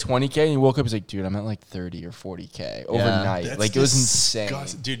 It was like 20K, and he woke up. He's like, dude, I'm at like 30 or 40K overnight. That's like it was insane,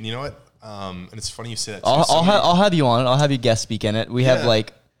 dude. You know what? And it's funny you say that. I'll have you on it. I'll have you guest speak in it. We have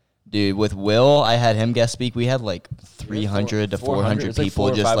like. Dude, with Will, I had him guest speak. We had like 300 to 400 people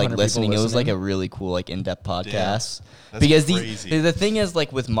like just like listening. It was like a really cool, like in-depth podcast. Because the thing is,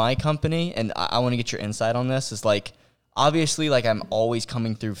 like with my company, and I want to get your insight on this, is like obviously like I'm always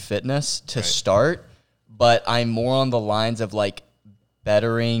coming through fitness to start, but I'm more on the lines of like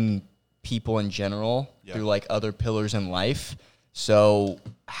bettering people in general through like other pillars in life. So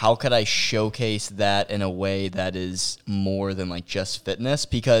how could I showcase that in a way that is more than like just fitness?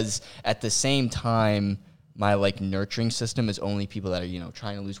 Because at the same time, my like nurturing system is only people that are, you know,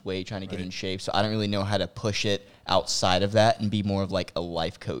 trying to lose weight, trying to get in shape. So I don't really know how to push it outside of that and be more of like a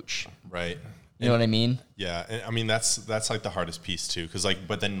life coach. Right. You know what I mean? Yeah. And I mean, that's like the hardest piece too. Cause like,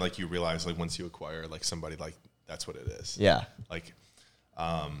 but then like you realize like once you acquire like somebody, like that's what it is. Yeah. Like,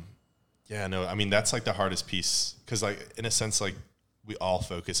 yeah, no, I mean, that's like the hardest piece. Cause like in a sense, like we all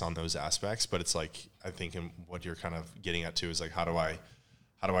focus on those aspects, but it's like, I think in what you're kind of getting at too is like, how do I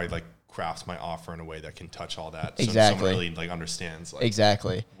like craft my offer in a way that can touch all that? So someone really like understands. Like,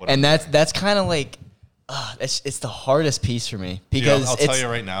 exactly. And that's kind of like, it's the hardest piece for me because I'll tell you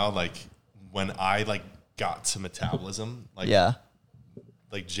right now, like when I like got to metabolism, like,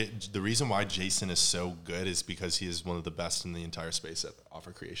 like the reason why Jason is so good is because he is one of the best in the entire space at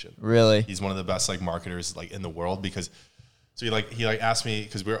offer creation. Really? He's one of the best like marketers like in the world because So he asked me,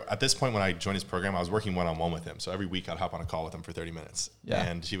 because we were at this point when I joined his program, I was working one-on-one with him. So every week I'd hop on a call with him for 30 minutes. Yeah.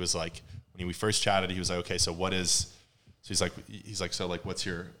 And he was like, when we first chatted, he was like, okay, so he's like, so like, what's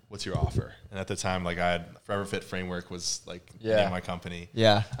your offer? And at the time, like I had Forever Fit Framework was like the name of my company.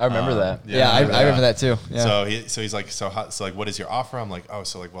 Yeah. I remember that. Yeah. I remember that too. Yeah. So he's like, so like, what is your offer? I'm like, oh,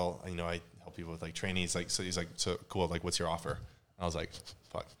 so like, well, you know, I help people with like training. He's like, so cool. Like, what's your offer? And I was like,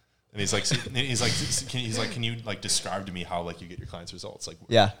 fuck. And he's like, can you like describe to me how like you get your clients results? Like,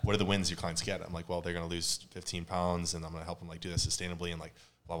 what are the wins your clients get? I'm like, well, they're going to lose 15 pounds and I'm going to help them like do this sustainably and like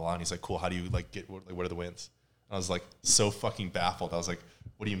blah, blah, blah. And he's like, cool. How do you like get, what are the wins? And I was like, so fucking baffled. I was like,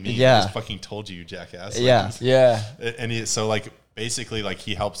 what do you mean? Yeah. I just fucking told you jackass. Like, yeah. And so like, basically like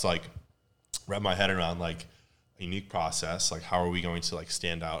he helps like wrap my head around like a unique process. Like, how are we going to like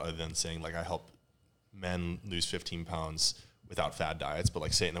stand out other than saying like, I help men lose 15 pounds without fad diets, but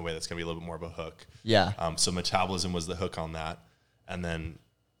like say it in a way that's going to be a little bit more of a hook. Yeah. So metabolism was the hook on that. And then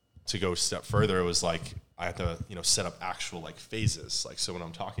to go a step further, it was like, I had to, you know, set up actual like phases. Like, so when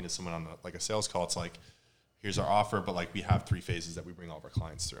I'm talking to someone on like a sales call, it's like, here's our offer, but like we have 3 phases that we bring all of our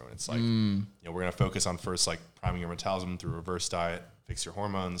clients through. And it's like, you know, we're going to focus on first, like priming your metabolism through reverse diet, fix your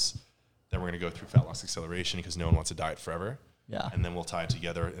hormones. Then we're going to go through fat loss acceleration because no one wants to diet forever. Yeah. And then we'll tie it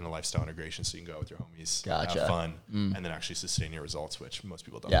together in a lifestyle integration so you can go out with your homies, have fun, and then actually sustain your results, which most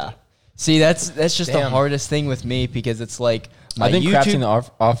people don't do. See, that's just the hardest thing with me because it's like I think crafting the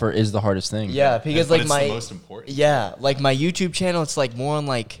offer is the hardest thing. Yeah, because like it's the most important. Yeah, like my YouTube channel, it's like more on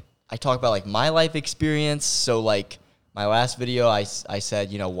like I talk about like my life experience. So like my last video, I said,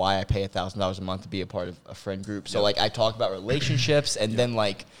 you know, why I pay $1,000 a month to be a part of a friend group. So like I talked about relationships, and then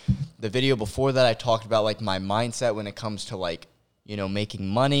like the video before that, I talked about like my mindset when it comes to like, you know, making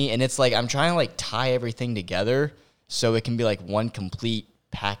money. And it's like I'm trying to like tie everything together so it can be like one complete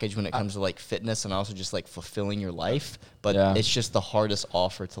package when it comes to like fitness and also just like fulfilling your life. But it's just the hardest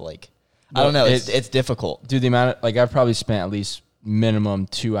offer to like, I don't know, it's difficult. Dude, the amount of like I've probably spent at least minimum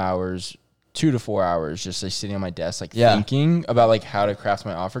 2 to 4 hours just like sitting on my desk like thinking about like how to craft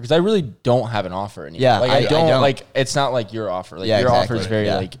my offer, because I really don't have an offer anymore. Yeah, like I don't like, it's not like your offer. Like your offer is very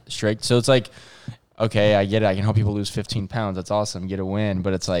like strict. So it's like, okay, I get it. I can help people lose 15 pounds. That's awesome. Get a win.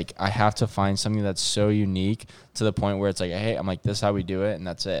 But it's like, I have to find something that's so unique to the point where it's like, hey, I'm like, this is how we do it. And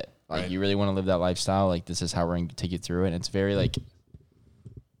that's it. Like, you really want to live that lifestyle. Like, this is how we're going to take you through it. And it's very like,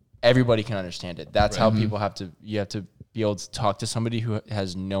 everybody can understand it. That's how people you have to be able to talk to somebody who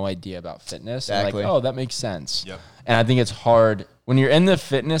has no idea about fitness. Exactly. And like, oh, that makes sense. Yep. And I think it's hard when you're in the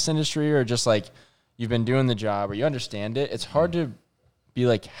fitness industry or just like you've been doing the job or you understand it. It's hard to be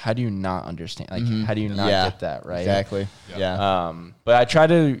like, how do you not understand? Like, how do you not get that, right? Exactly. Yeah. But I try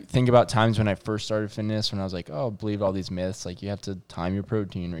to think about times when I first started fitness when I was like, oh, believe all these myths. Like, you have to time your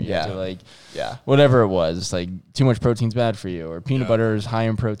protein, or you have to like, whatever it was. Like, too much protein's bad for you, or peanut butter is high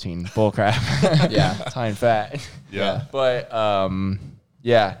in protein. Bull crap. It's high in fat. Yeah. But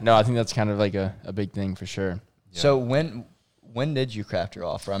no, I think that's kind of like a big thing for sure. Yeah. So when did you craft your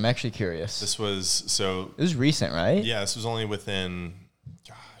offer? I'm actually curious. It was recent, right? Yeah, this was only within.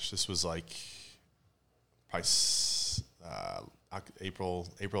 This was like probably April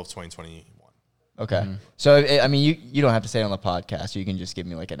of 2021. Okay. Mm-hmm. So, I mean, you don't have to say it on the podcast. You can just give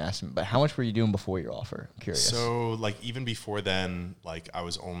me like an estimate. But how much were you doing before your offer? I'm curious. So, like, even before then, like, I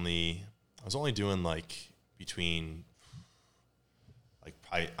was only doing like between like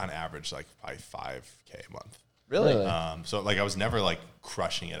probably on average like probably $5,000 a month. Really? So like I was never like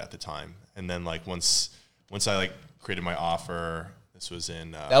crushing it at the time. And then like once I like created my offer. This was in...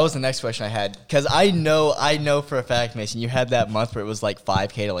 that was the next question I had. Because I know for a fact, Mason, you had that month where it was like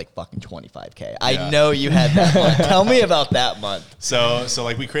 $5,000 to like fucking $25,000. Yeah. I know you had that month. Tell me about that month. So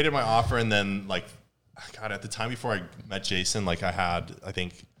like we created my offer, and then like, God, at the time before I met Jason, like I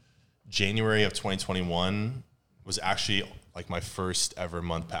think January of 2021 was actually like my first ever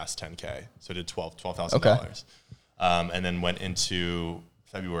month past 10K. So I did $12,000. Okay. And then went into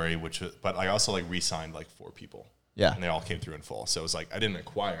February, but I also like re-signed like 4 people. Yeah. And they all came through in full. So it was like, I didn't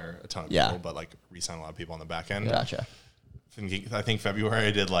acquire a ton of people, but like re-signed a lot of people on the back end. Gotcha. I think February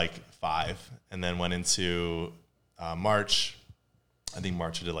I did like 5, and then went into March. I think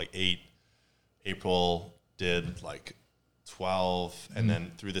March I did like 8. April did like 12. And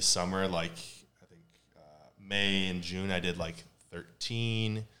then through the summer, like I think May and June I did like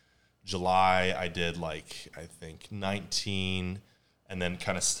 13. July I did like, I think 19. And then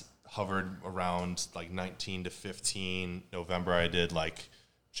kind of hovered around like 19 to 15. November, I did like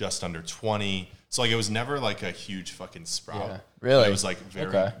just under 20. So like it was never like a huge fucking sprout. Yeah. Really? It was like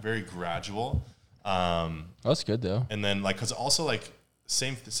very gradual. That's good though. And then like, cause also like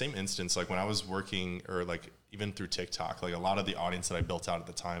the same instance, like when I was working, or like even through TikTok, like a lot of the audience that I built out at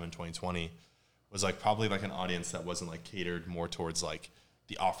the time in 2020 was like probably like an audience that wasn't like catered more towards like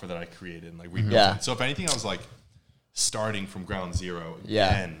the offer that I created and like rebuilt it. So if anything, I was like starting from ground zero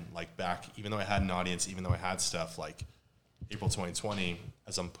again, like back, even though I had an audience, even though I had stuff, like April 2020,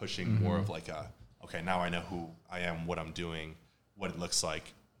 as I'm pushing more of like okay, now I know who I am, what I'm doing, what it looks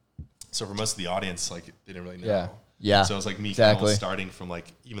like. So for most of the audience, like they didn't really know. Yeah. So it was like me kind of starting from like,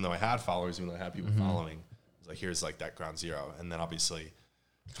 even though I had followers, even though I had people following, it was like, here's like that ground zero. And then obviously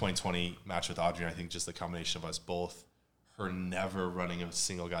 2020 match with Audrey, I think just the combination of us both, her never running a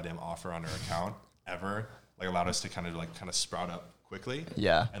single goddamn offer on her account ever, like allowed us to kind of sprout up quickly.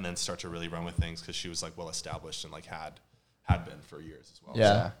 Yeah. And then start to really run with things because she was like well established and like had been for years as well.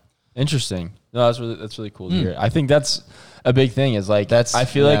 Yeah. So. Interesting. No, that's really cool to hear. I think that's a big thing is like, I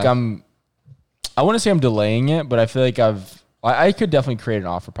feel like I want to say I'm delaying it, but I feel like I could definitely create an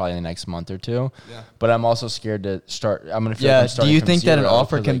offer probably in the next month or two. Yeah. But I'm also scared to start. I'm going to feel like I'm starting. Do you think that an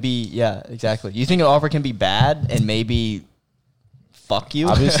offer can be, exactly. You think an offer can be bad and maybe fuck you?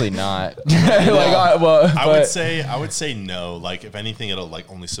 Obviously not. I would say no. Like if anything, it'll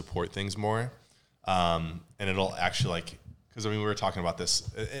like only support things more. And it'll actually like, because I mean, we were talking about this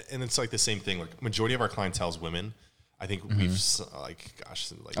and it's like the same thing. Like majority of our clientele is women. I think we've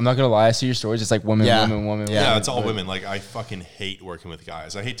I'm not gonna lie. I see your stories. It's like women. Yeah, it's all women. Like I fucking hate working with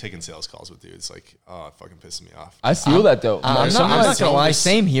guys. I hate taking sales calls with dudes. Like, oh, it fucking pisses me off. I feel that though. I'm not gonna lie.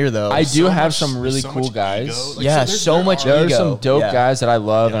 Same here though. I do have some really cool guys. Like, so much ego. There's some dope guys that I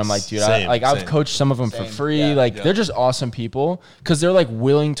love, and I'm like, dude, I've coached some of them for free. Like they're just awesome people because they're like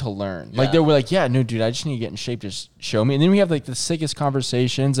willing to learn. Like they're like, yeah, no, dude, I just need to get in shape. Just show me. And then we have like the sickest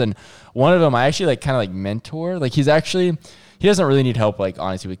conversations. And one of them, I actually like kind of like mentor. Like he doesn't really need help, like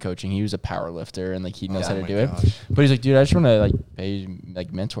honestly, with coaching. He was a power lifter and like he knows how to do it. But he's like, dude, I just want to like pay you,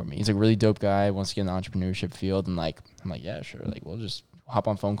 like mentor me. He's like a really dope guy, wants to get in the entrepreneurship field. And like, I'm like, yeah, sure. Like we'll just hop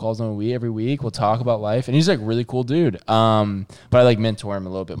on phone calls every week. We'll talk about life. And he's like really cool dude. But I like mentor him a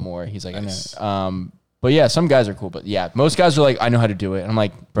little bit more. He's like, nice. But yeah, some guys are cool, but yeah, most guys are like, I know how to do it. And I'm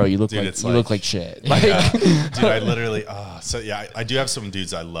like, bro, you look like shit. Like, dude, I literally, I do have some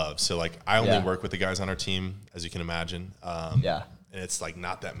dudes I love. So like, I only work with the guys on our team, as you can imagine. And it's like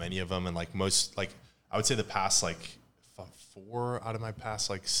not that many of them. And like most, like I would say the past like 4 out of my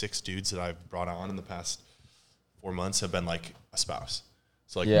past like 6 dudes that I've brought on in the past 4 months have been like a spouse.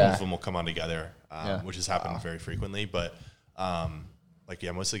 So like both of them will come on together, which has happened very frequently. But like,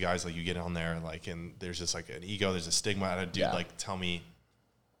 yeah, most of the guys, like, you get on there, like, and there's just, like, an ego, there's a stigma. I had a dude, like, tell me,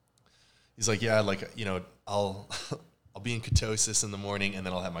 he's like, yeah, like, you know, I'll be in ketosis in the morning, and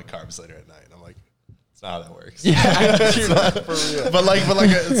then I'll have my carbs later at night. And I'm like, that's not how that works. Yeah, for real. But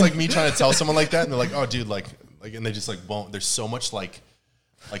it's like me trying to tell someone like that, and they're like, oh, dude, like, and they just, like, won't. There's so much, like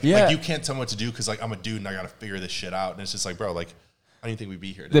you can't tell me what to do because, like, I'm a dude, and I got to figure this shit out. And it's just like, bro, like, I don't think we'd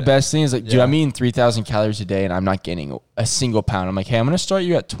be here today. The best thing is like, dude, I'm eating 3,000 calories a day and I'm not getting a single pound. I'm like, hey, I'm going to start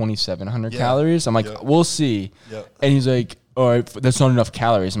you at 2,700 calories. I'm like, we'll see. Yeah. And he's like, all right, that's not enough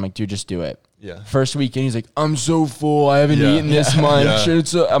calories. I'm like, dude, just do it. Yeah. First weekend, he's like, I'm so full. I haven't eaten this much.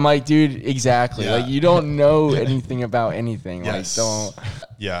 Yeah. I'm like, dude, exactly. Yeah. Like, you don't know anything about anything. Yes. Like, don't.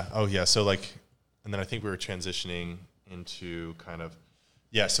 Yeah. Oh, yeah. So, like, and then I think we were transitioning into kind of,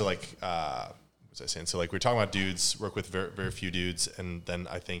 so, like, what was I saying? So like we're talking about dudes, work with very, very few dudes. And then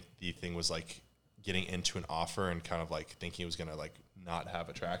I think the thing was like getting into an offer and kind of like thinking it was going to like not have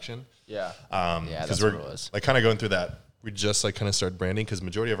attraction. Yeah. Because we're like kind of going through that. We just like kind of started branding because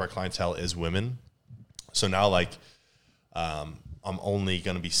majority of our clientele is women. So now like I'm only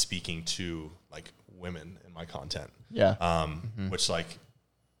going to be speaking to like women in my content. Yeah. Which like,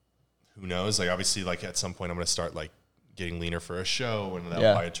 who knows? Like obviously like at some point I'm going to start like getting leaner for a show and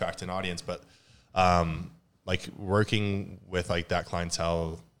that'll probably attract an audience. But like working with like that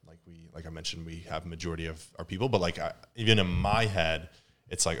clientele, like I mentioned, we have majority of our people, but like even in my head,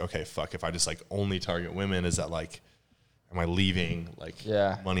 it's like, okay, fuck, if I just like only target women, is that like, am I leaving like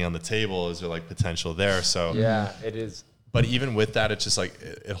money on the table? Is there like potential there? So yeah, it is. But even with that, it's just like,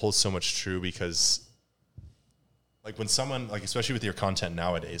 it holds so much true because like when someone like, especially with your content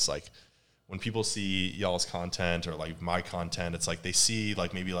nowadays, like when people see y'all's content or like my content, it's like they see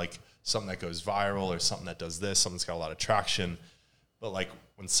like maybe like something that goes viral or something that does this, something that's got a lot of traction. But like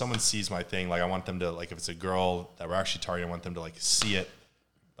when someone sees my thing, like I want them to like, if it's a girl that we're actually targeting, I want them to like see it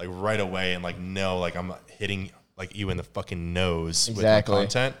like right away and like know like I'm hitting like you in the fucking nose with my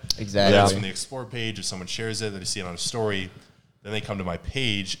content. Exactly. That's from the explore page, if someone shares it, they see it on a story, then they come to my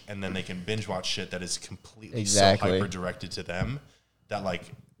page and then they can binge watch shit that is completely so hyper directed to them that like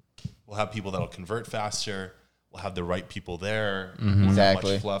we'll have people that'll convert faster. we'll have the right people there.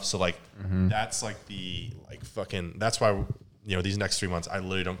 Exactly. Much fluff. So like that's like that's why these next 3 months I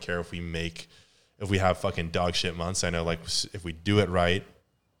literally don't care if we have fucking dog shit months. I know like if we do it right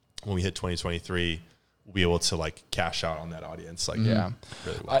when we hit 2023, we'll be able to like cash out on that audience like really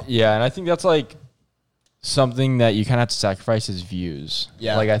well. And I think that's like something that you kind of have to sacrifice is views.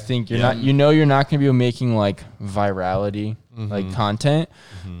 Yeah. Like I think you're not going to be making like virality like content,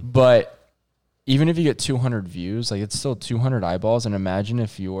 but even if you get 200 views, like it's still 200 eyeballs. And imagine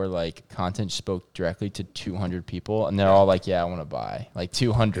if your like content spoke directly to 200 people and they're all like, yeah, I want to buy like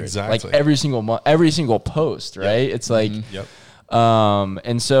 200, like every single month, every single post. Right. It's like,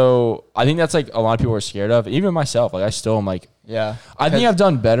 and so I think that's like a lot of people are scared of, even myself. Like I still am like, I think I've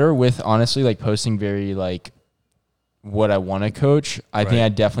done better with honestly like posting very like what I want to coach. I think I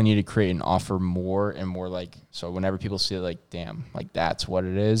definitely need to create and offer more and more like, so whenever people see it, like, damn, like that's what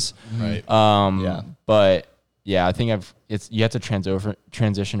it is. Right. But yeah, I think you have to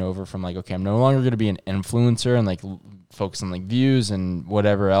transition over from like, okay, I'm no longer going to be an influencer and like focus on like views and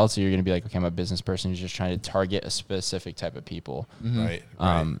whatever else. You're going to be like, okay, I'm a business person who's just trying to target a specific type of people. Right.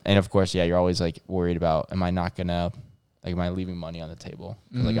 And of course, you're always like worried about, am I leaving money on the table?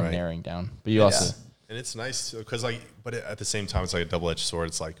 Like I'm narrowing down, but you also. And it's nice because but at the same time, it's like a double-edged sword.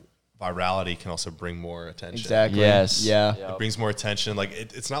 It's like virality can also bring more attention. Exactly. Yes. Yeah. It brings more attention. Like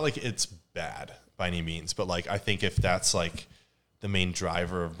it's not like it's bad by any means, but like I think if that's like the main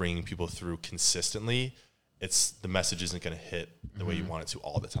driver of bringing people through consistently, the message isn't going to hit the way you want it to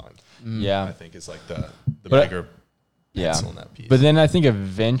all the time. Yeah. I think is like the bigger pencil in that piece. But then I think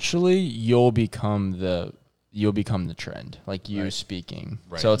eventually you'll become the trend, like you speaking.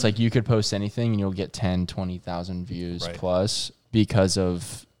 Right. So it's like you could post anything and you'll get 10, 20,000 views plus because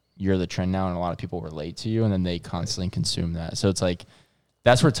of you're the trend now and a lot of people relate to you and then they constantly consume that. So it's like,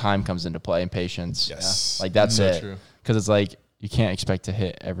 that's where time comes into play and patience. Yes. Like that's so it. True. Cause it's like, you can't expect to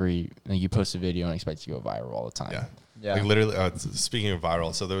hit you post a video and expect to go viral all the time. Yeah. Like literally, speaking of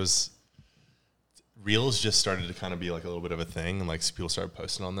viral, so there was, Reels just started to kind of be like a little bit of a thing and like people started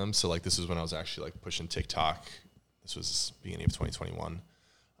posting on them. So like this is when I was actually like pushing TikTok. This was beginning of 2021.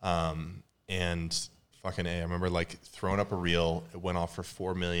 And fucking I remember like throwing up a reel. It went off for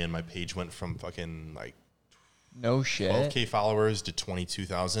 4 million. My page went from fucking like no shit 12K followers to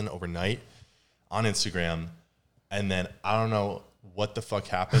 22,000 overnight on Instagram. And then I don't know what the fuck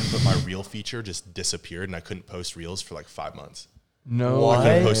happened, but my reel feature just disappeared and I couldn't post reels for like 5 months. No, I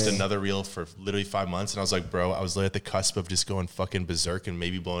couldn't post another reel for literally 5 months. And I was like, bro, I was literally at the cusp of just going fucking berserk and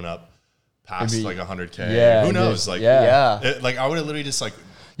maybe blowing up past like 100K. Yeah, who knows? Like, like I would have literally just like,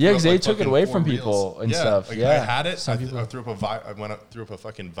 because they took it away from people and stuff. Like I had it. I threw up threw up a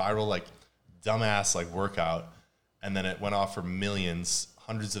fucking viral, like dumbass, like workout. And then it went off for millions,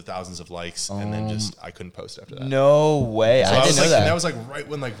 hundreds of thousands of likes. And then just, I couldn't post after that. No way. So I didn't know that. And that was like right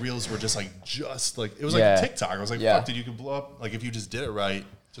when like reels were just like, it was like TikTok. I was like, fuck, dude, you could blow up. Like if you just did it right,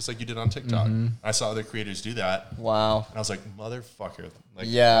 just like you did on TikTok. I saw other creators do that. Wow. And I was like, motherfucker. Like,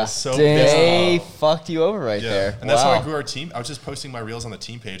 I was so they fucked you over right there. And that's how I grew our team. I was just posting my reels on the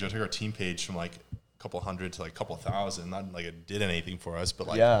team page. I took our team page from like a couple hundred to like a couple thousand. Not like it did anything for us, but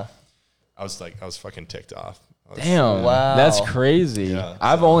like I was fucking ticked off. Damn, wow, that's crazy. Yeah,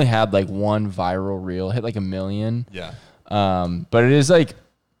 I've only had like one viral reel hit like 1 million. Yeah. But it is like,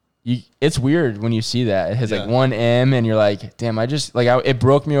 it's weird when you see that it has like 1 M and you're like, damn, it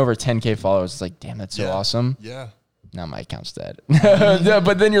broke me over 10K followers. It's like, damn, that's so awesome. Yeah. Now my account's dead.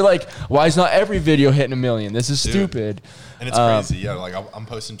 But then you're like, why is not every video hitting 1 million? This is stupid. And it's crazy. Yeah. Like I'm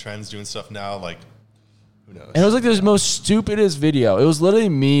posting trends, doing stuff now. Like, who knows? And it was like the most stupidest video. It was literally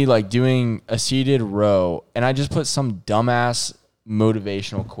me like doing a seated row and I just put some dumbass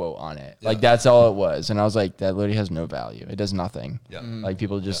motivational quote on it. Like that's all it was. And I was like, that literally has no value. It does nothing. Yeah. Like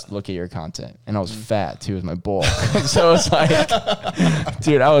people just look at your content. And I was fat too with my bulk. So it's like,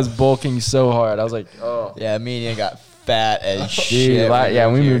 dude, I was bulking so hard. I was like, oh. Yeah, me and you got fat as shit.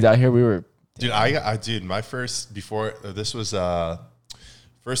 When we moved out here, we were. Dude, my first, this was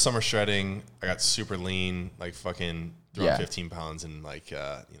first summer shredding, I got super lean, like fucking threw up 15 pounds in like,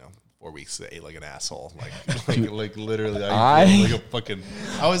 4 weeks. I ate like an asshole. Like literally,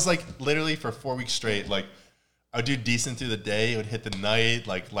 I was like literally for 4 weeks straight. Like I would do decent through the day. It would hit the night.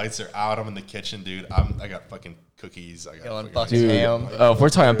 Like lights are out. I'm in the kitchen, dude. I got fucking cookies. I got fucking ham. If we're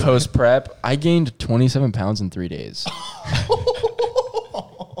talking post prep, I gained 27 pounds in 3 days.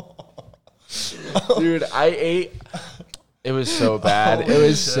 Dude, I ate. It was so bad. It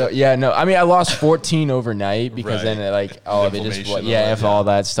was so no. I mean, I lost 14 overnight because then all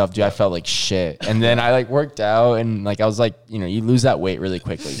that stuff, dude. I felt like shit, and then I like worked out and like I was like, you lose that weight really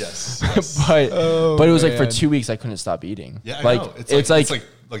quickly. Yes. but it was like for 2 weeks I couldn't stop eating. Yeah, like I know. It's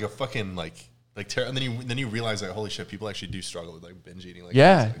like a fucking like and then you realize like holy shit, people actually do struggle with like binge eating. Like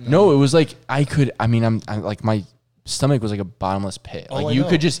no, it was like I'm like my stomach was like a bottomless pit. Like you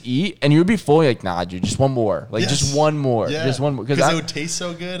could just eat and you would be fully like, nah, dude, just one more. Like just one more. Just one more. Because it would taste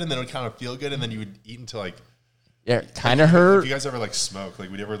so good and then it would kind of feel good and then you would eat until like it kind of hurt. If you guys ever like smoke,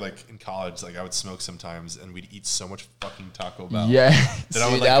 like we'd ever like in college, like I would smoke sometimes and we'd eat so much fucking Taco Bell. Yeah. That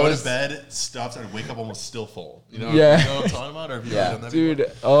I would like go to bed, stuffed, and I'd wake up almost still full. You know? Yeah. You know what I'm talking about? Or have you done that dude,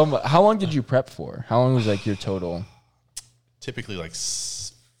 before? How long did you prep for? How long was like your total? Typically like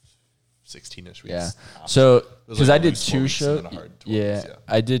 16-ish weeks. Yeah. So, because like I did 2 shows.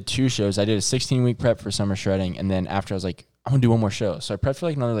 I did 2 shows. I did a 16-week prep for summer shredding. And then after I was like, I'm going to do one more show. So I prepped for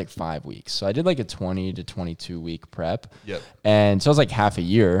like another like 5 weeks. So I did like a 20 to 22 week prep. Yep. And so it was like half a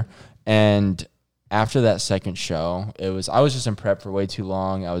year. And after that second show, I was just in prep for way too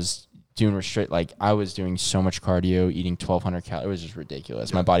long. I was doing I was doing so much cardio, eating 1,200 calories. It was just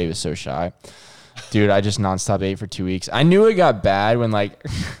ridiculous. Yep. My body was so shy. Dude, I just nonstop ate for 2 weeks. I knew it got bad when like...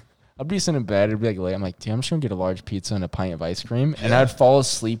 I'd be sitting in bed. It'd be like late. I'm like, dude, I'm just gonna get a large pizza and a pint of ice cream, and I'd fall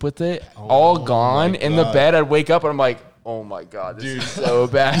asleep with it all gone in the bed. I'd wake up and I'm like, oh my god, this is so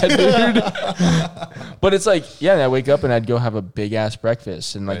bad, dude. But it's like, I wake up and I'd go have a big ass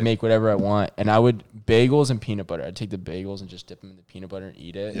breakfast and like make whatever I want, and I would bagels and peanut butter. I'd take the bagels and just dip them in the peanut butter and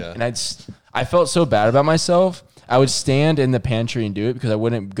eat it. Yeah. And I felt so bad about myself. I would stand in the pantry and do it because I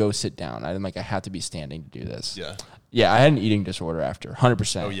wouldn't go sit down. I had to be standing to do this. Yeah. Yeah, I had an eating disorder after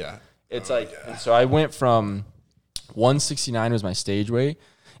 100%. Oh yeah. It's and so I went from 169 was my stage weight,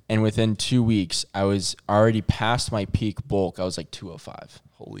 and within 2 weeks, I was already past my peak bulk. I was like 205.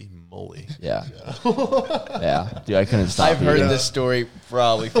 Holy moly. Yeah. Yeah. Dude, I couldn't stop. I've heard this story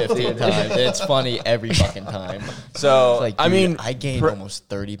probably 15 times. It's funny every fucking time. So, like, dude, I gained almost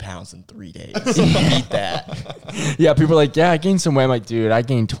 30 pounds in 3 days. Eat that. Yeah, people are like, I gained some weight. I'm like, dude, I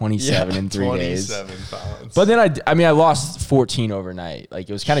gained 27 in 3 days. 27 pounds. But then I lost 14 overnight. Like,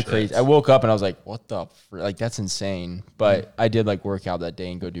 it was kind of crazy. I woke up and I was like, what the like, that's insane. But I did like work out that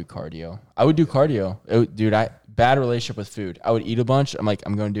day and go do cardio. I would do cardio. Bad relationship with food. I would eat a bunch. I'm like,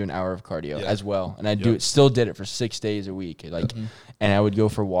 I'm going to do an hour of cardio as well. And I still did it for 6 days a week. Like, and I would go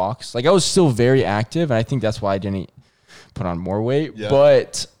for walks. Like, I was still very active. And I think that's why I didn't put on more weight,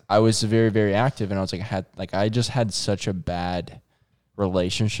 but I was very, very active. And I was like, I just had such a bad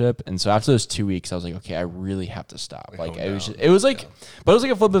relationship. And so after those 2 weeks, I was like, okay, I really have to stop. Like, but it was like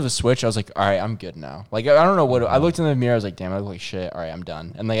a flip of a switch. I was like, all right, I'm good now. Like, I don't know what, I looked in the mirror. I was like, damn, I look like shit. All right, I'm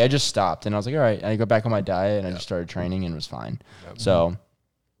done. And like, I just stopped and I was like, all right. And I go back on my diet and I just started training and it was fine. So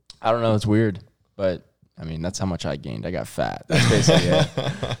I don't know. It's weird, but I mean, that's how much I gained. I got fat. That's basically it.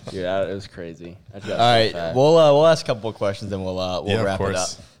 Dude, it was crazy. All right. Fat. We'll ask a couple of questions and we'll wrap it up.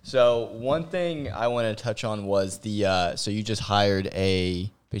 So one thing I want to touch on was so you just hired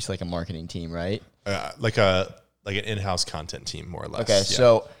basically like a marketing team, right? Like an in-house content team, more or less. Okay. Yeah.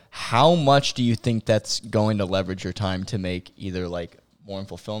 So how much do you think that's going to leverage your time to make either like more in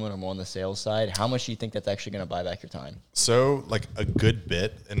fulfillment or more on the sales side? How much do you think that's actually going to buy back your time? So like a good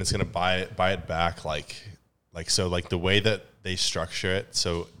bit, and it's going to buy it back. Like the way that they structure it.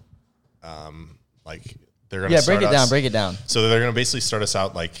 So, they're going to break it down. So they're going to basically start us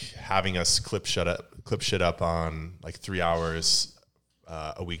out like having us clip shit up on like 3 hours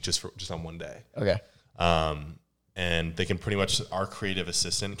a week just on one day. Okay. And they can pretty much, our creative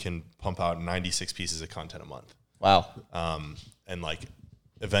assistant can pump out 96 pieces of content a month. Wow. And like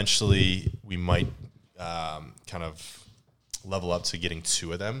eventually we might kind of level up to getting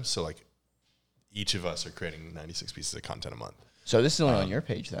 2 of them. So like each of us are creating 96 pieces of content a month. So this is only on your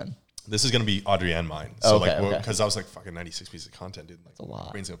page then? This is going to be Audrey and mine. So because I was like, fucking 96 pieces of content, dude. Like, that's a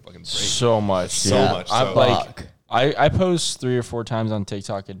lot. Brain's going to fucking break. So much. Dude. So much. I post 3 or 4 times on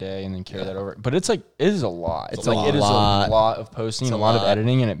TikTok a day and then carry that over. But it's like, it is a lot. It is a lot of posting, a lot of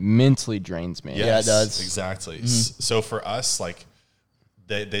editing, and it mentally drains me. Yes, yeah, it does. Exactly. Mm-hmm. So for us, like,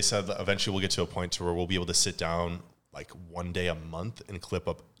 they said that eventually we'll get to a point to where we'll be able to sit down like one day a month and clip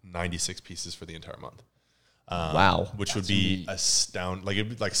up 96 pieces for the entire month. Wow. Which would be astounding. Like,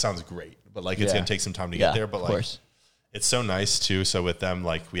 it like sounds great, but like it's going to take some time to get there. But like, it's so nice too. So with them,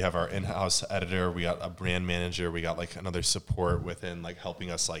 like we have our in-house editor, we got a brand manager, we got like another support within like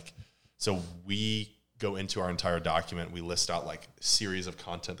helping us like, so we go into our entire document. We list out like series of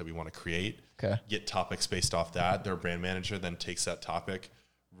content that we want to create, get topics based off that. Their brand manager then takes that topic,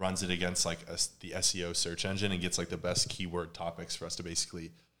 runs it against like the SEO search engine and gets like the best keyword topics for us to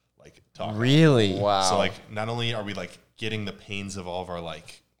basically like talk Really? about. Wow. So like not only are we like getting the pains of all of our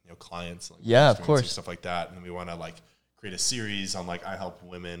like, clients, like of course, stuff like that, and then we want to like create a series on like I help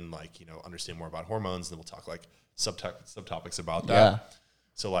women like understand more about hormones, and then we'll talk like subtopics about that. Yeah.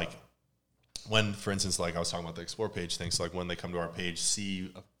 So like when, for instance, like I was talking about the explore page thing, so like when they come to our page, see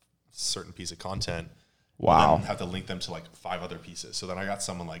a certain piece of content, wow, then have to link them to like 5 other pieces. So then I got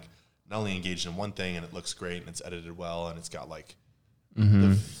someone like not only engaged in one thing and it looks great and it's edited well and it's got like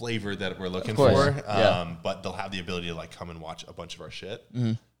the flavor that we're looking for, but they'll have the ability to like come and watch a bunch of our shit.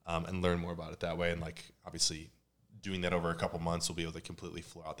 And learn more about it that way. And like, obviously doing that over a couple months, we'll be able to completely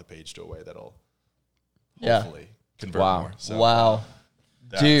flow out the page to a way that'll hopefully convert more. So, wow.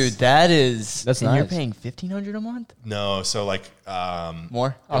 Dude, that's nice. You're paying $1,500 a month? No. So like,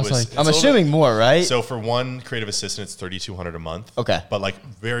 more? I'm assuming more, right? So for one creative assistant, it's $3,200 a month. Okay. But like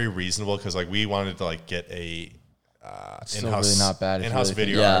very reasonable. Cause like we wanted to like get a, in-house, really not bad in-house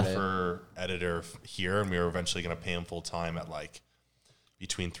really videographer editor here. And we were eventually going to pay him full time at like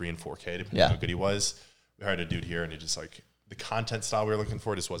between 3 and 4K, depending on how good he was. We hired a dude here, and he just like the content style we were looking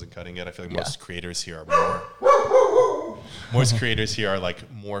for just wasn't cutting it. I feel like most creators here are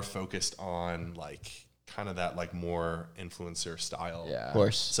like more focused on like kind of that like more influencer style. Yeah, of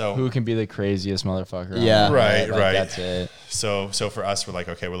course. So who can be the craziest motherfucker? Yeah, right. That's it. So for us, we're like,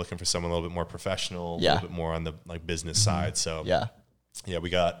 okay, we're looking for someone a little bit more professional, a little bit more on the like business side. So we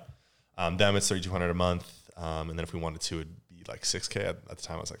got them. It's $3,200 a month, and then if we wanted to, it'd like 6K at the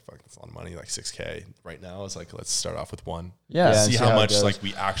time. I was like, fuck, that's a lot of money. Like 6K right now. I was like, let's start off with one. See how much like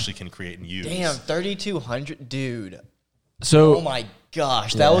we actually can create and use. Damn, 3,200, dude. So oh my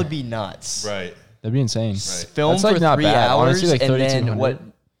gosh, that would be nuts. Right. That'd be insane. Right. Film that's like for not 3 bad. hours, Honestly, like and then 3,200. what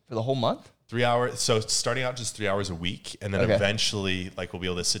for the whole month? 3 hours. So starting out just 3 hours a week, and then eventually like we'll be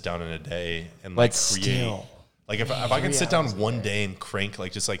able to sit down in a day and like create. Still. Like if I can sit down one day and crank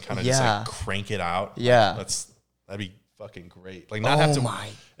like just like kind of just like crank it out. Yeah. That'd be fucking great. Like not have to.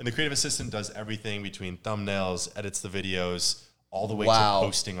 And the creative assistant does everything between thumbnails, edits the videos, all the way to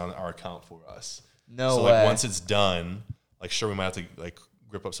posting on our account for us. So like once it's done, like sure we might have to like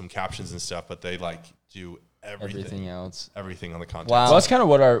grip up some captions and stuff, but they like do everything else, everything on the content. Wow, well, that's kind of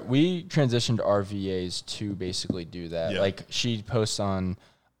what we transitioned our VAs to basically do that. Like she posts on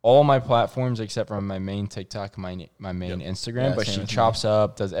all my platforms except for my main TikTok, my main Instagram, but she chops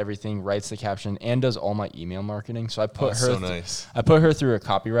up, does everything, writes the caption, and does all my email marketing. So I put her I put her through a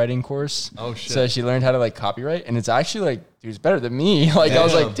copywriting course. Oh shit. So she learned how to like copyright, and it's actually like, dude, it's better than me. Like I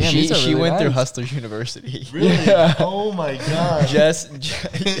was like, damn, she went through Hustlers University. Really? Yeah. Oh my god. Just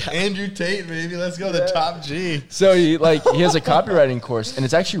Andrew Tate, baby. Let's go the top G. So he has a copywriting course, and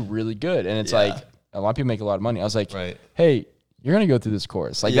it's actually really good. And it's like a lot of people make a lot of money. I was like, hey, you're going to go through this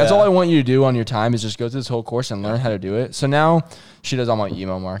course. Like, that's all I want you to do on your time is just go through this whole course and learn how to do it. So now she does all my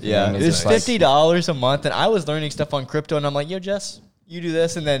email marketing. Yeah. It's $50 a month. And I was learning stuff on crypto, and I'm like, yo, Jess, you do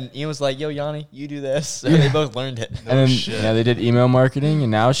this. And then Ian was like, yo, Yanni, you do this. So they both learned it. And then they did email marketing,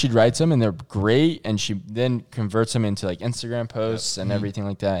 and now she writes them, and they're great. And she then converts them into like Instagram posts and everything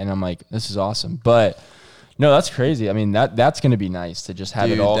like that. And I'm like, this is awesome. But no, that's crazy. I mean, that's going to be nice to just have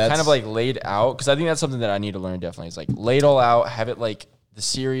it all kind of like laid out. Because I think that's something that I need to learn definitely. It's like lay it all out, have it like the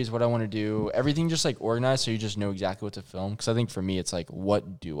series, what I want to do, everything just like organized so you just know exactly what to film. Because I think for me, it's like,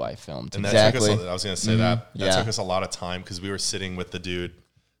 what do I film? And that took us, I was going to say that took us a lot of time because we were sitting with the dude.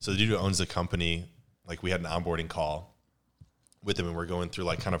 So the dude who owns the company, like we had an onboarding call with him, and we're going through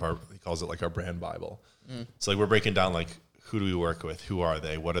like kind of he calls it like our brand Bible. So like we're breaking down like, who do we work with? Who are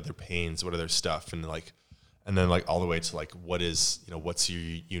they? What are their pains? What are their stuff? And then like all the way to like, what's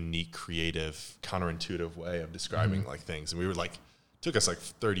your unique, creative, counterintuitive way of describing like things. And we were like, took us like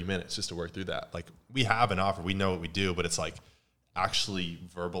 30 minutes just to work through that. Like we have an offer, we know what we do, but it's like actually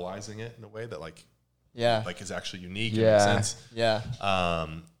verbalizing it in a way that like is actually unique. And makes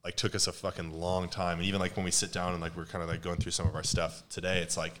sense. Like took us a fucking long time. And even like when we sit down and like, we're kind of like going through some of our stuff today,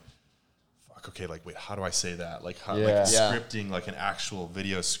 it's like, fuck, okay, like, wait, how do I say that? Like how, like scripting, like an actual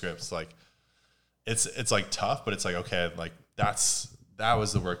video scripts, like, it's like tough, but it's like, okay, like that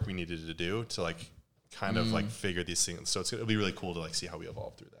was the work we needed to do to like kind of like figure these things. So it'll be really cool to like see how we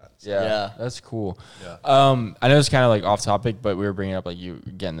evolve through that. So. Yeah, that's cool. Yeah. I know it's kind of like off topic, but we were bringing up like you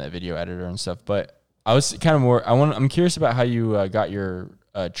getting the video editor and stuff, but I was kind of I'm curious about how you got your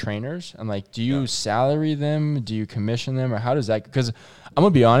trainers, and like, do you salary them? Do you commission them, or how does that, because I'm gonna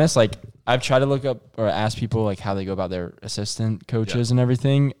be honest, like I've tried to look up or ask people like how they go about their assistant coaches and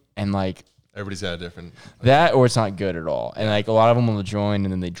everything. And like, everybody's got a different that, or it's not good at all. And like a lot of them will join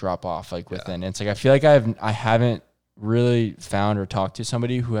and then they drop off like within. It's like I feel like I haven't really found or talked to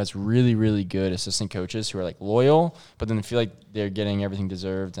somebody who has really, really good assistant coaches who are like loyal, but then feel like they're getting everything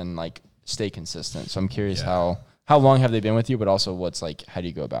deserved and like stay consistent. So I'm curious how long have they been with you, but also what's like, how do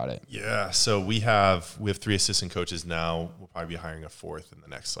you go about it? Yeah. So we have 3 assistant coaches now. We'll probably be hiring a 4th in the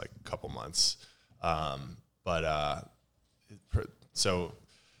next like couple months. So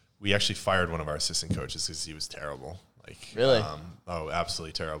we actually fired one of our assistant coaches because he was terrible. Like, really?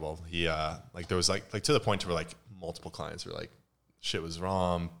 Absolutely terrible. He, like there was like to the point where like multiple clients were like, shit was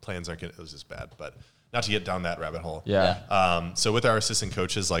wrong. Plans aren't good. It was just bad, but not to get down that rabbit hole. Yeah. So with our assistant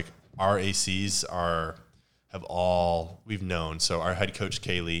coaches, like our ACs we've known. So our head coach,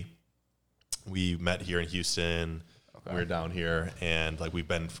 Kaylee, we met here in Houston. Okay. We were down here and like, we've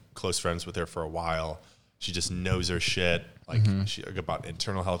been close friends with her for a while. She just knows her shit. Like about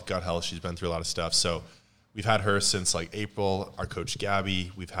internal health, gut health. She's been through a lot of stuff. So we've had her since like April. Our coach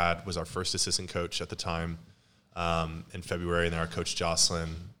Gabby, was our first assistant coach at the time in February, and then our coach Jocelyn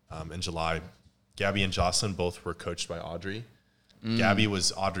in July. Gabby and Jocelyn both were coached by Audrey. Gabby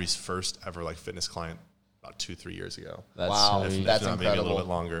was Audrey's first ever like fitness client about 2-3 years ago. Wow, that's incredible. Maybe a little bit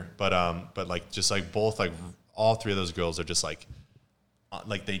longer, but like just like both like all 3 of those girls are just like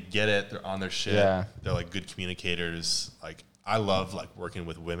they get it. They're on their shit. Yeah. They're like good communicators. Like I love like working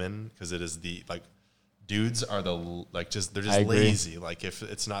with women because it is the like dudes are they're just lazy. Like if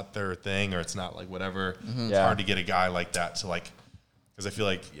it's not their thing or it's not like whatever, it's hard to get a guy like that to like, because I feel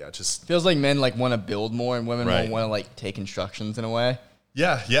like, it just feels like men like want to build more and women want to like take instructions in a way.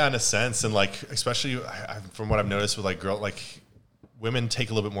 Yeah. Yeah. In a sense. And like, especially from what I've noticed with like women take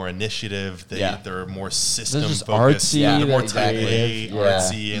a little bit more initiative. They're more system just focused. Artsy, they're more creative,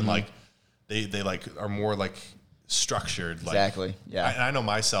 artsy, and like they like are more like structured. Like, exactly. Yeah. I know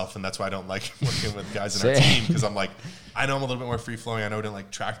myself, and that's why I don't like working with guys in our team, because I'm like, I know I'm a little bit more free flowing. I know I don't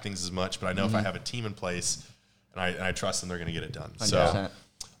like track things as much, but I know if I have a team in place and I trust them, they're going to get it done. 100%. So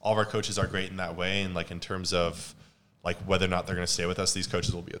all of our coaches are great in that way, and like in terms of like whether or not they're going to stay with us, these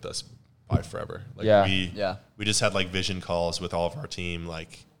coaches will be with us by forever. Like we just had like vision calls with all of our team,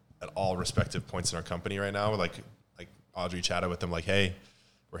 like at all respective points in our company right now. We're like Audrey chatted with them like, hey,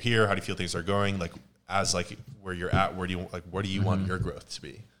 we're here. How do you feel things are going? Like as like where you're at, where do you want your growth to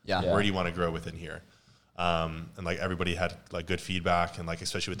be? Where do you want to grow within here? And like everybody had like good feedback, and like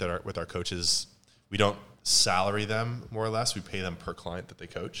especially with our coaches, we don't salary them more or less. We pay them per client that they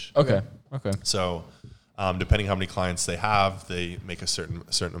coach. Okay. So depending how many clients they have, they make a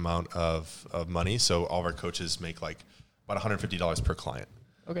certain amount of money. So all of our coaches make like about $150 per client.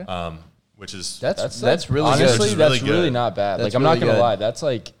 Okay. Which is that's really honestly good. That's really not bad. That's like I'm not gonna lie, that's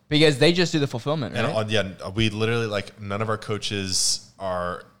like because they just do the fulfillment, right? And we literally like none of our coaches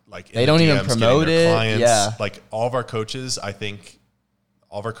are like they don't DMs even promote it. Clients. Yeah, like all of our coaches, I think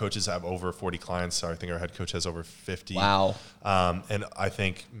all of our coaches have over 40 clients. So I think our head coach has over 50. Wow. And I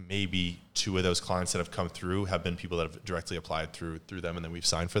think maybe 2 of those clients that have come through have been people that have directly applied through them, and then we've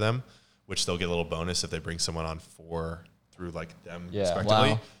signed for them, which they'll get a little bonus if they bring someone on through like them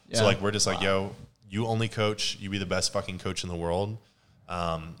respectively. Wow. Yeah. So like we're just like, yo, you only coach, you be the best fucking coach in the world.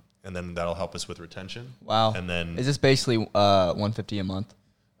 And then that'll help us with retention. Wow. And then is this basically $150 a month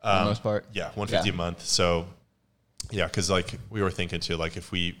for the most part? Yeah, $150 a month. So yeah, because like we were thinking too, like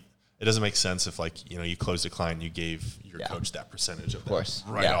it doesn't make sense if like, you know, you closed a client and you gave your coach that percentage of course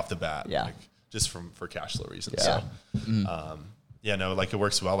right off the bat. Yeah. Like just for cash flow reasons. Yeah. So no, like it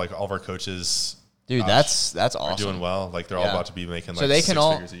works well. Like all of our coaches, dude, that's awesome. Are doing well. Like they're all about to be making like so they can 6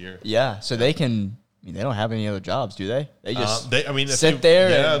 figures a year. Yeah. So they can. I mean, they don't have any other jobs, do they? They just sit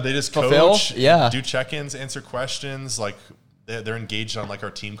there. Yeah, they just fulfill. Coach. Yeah. Do check-ins, answer questions. Like they're engaged on like our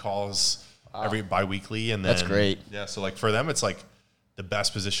team calls every bi-weekly, and then, that's great. Yeah. So like for them, it's like the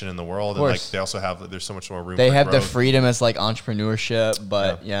best position in the world, and like they also have there's so much more room. They for have growth. the freedom as like entrepreneurship,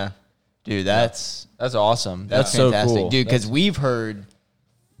 but dude, that's awesome. That's fantastic, so cool. Dude. Because we've heard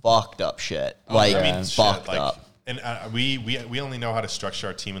fucked up shit, fucked up. And we only know how to structure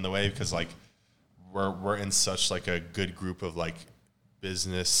our team in the way because like we're in such like a good group of like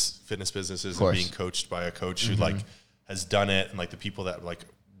fitness businesses and being coached by a coach who like has done it, and like the people that like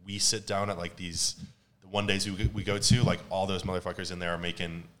we sit down at like the one days we go to, like all those motherfuckers in there are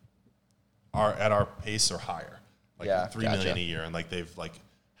making at our pace or higher, like $3 million a year, and like they've like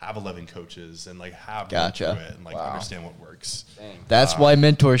have 11 coaches and like have gone through it and like understand what works. Dang. That's why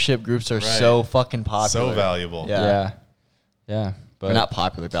mentorship groups are so fucking popular. So valuable. Yeah. But they're not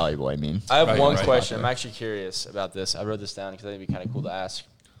popular, valuable, I mean. I have one question. I'm actually curious about this. I wrote this down because I think it'd be kind of cool to ask.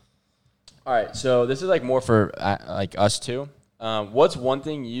 All right, so this is like more for like us two. What's one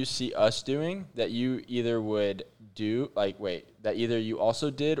thing you see us doing that you either would do, that either you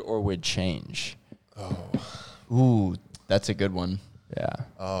also did or would change? Oh, Ooh, that's a good one. Yeah.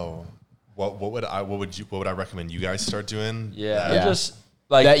 Oh, what would I recommend you guys start doing? Yeah. Just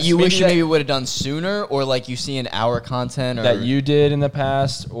like that you wish you maybe would have done sooner, or like you see in our content, or that you did in the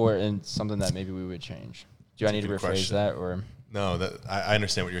past, or in something that maybe we would change. Do I need to rephrase question. that, or? No, that I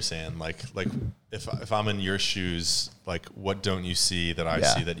understand what you're saying. Like if I'm in your shoes, like what don't you see that I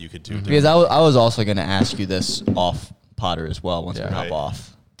see that you could do? Mm-hmm. Because I was also going to ask you this off Potter as well once we hop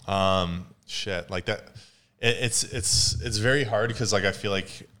off. Like that. It's very hard because like I feel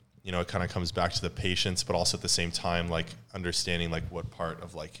like, you know, it kind of comes back to the patience, but also at the same time, like understanding like what part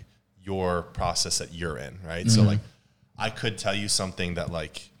of like your process that you're in, right? Mm-hmm. So like I could tell you something that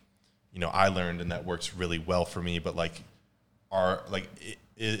like, you know, I learned and that works really well for me, but like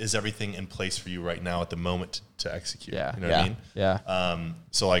is everything in place for you right now at the moment to execute? Yeah. You know what I mean? Yeah.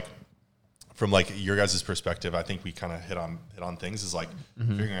 So like from like your guys' perspective, I think we kind of hit on things is like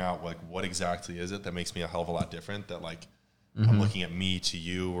figuring out like what exactly is it that makes me a hell of a lot different that like I'm looking at me to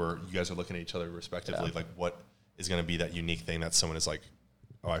you, or you guys are looking at each other respectively. Like what is going to be that unique thing that someone is like,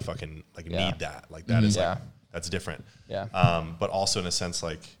 oh, I fucking like need that. Like that is like, that's different. Yeah. But also in a sense,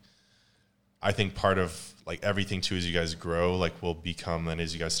 like I think part of like everything too, as you guys grow, like will become, and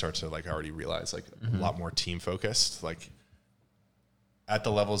as you guys start to like already realize like a lot more team focused, like at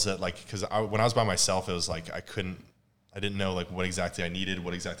the levels that like, cause when I was by myself, it was like, I didn't know like what exactly I needed,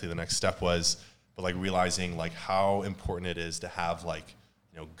 what exactly the next step was. But like realizing like how important it is to have like,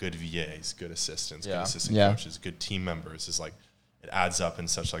 you know, good VAs, good assistants, good assistant coaches, good team members is like, it adds up in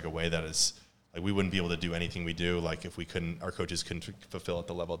such like a way that is like, we wouldn't be able to do anything we do. Like if our coaches couldn't fulfill at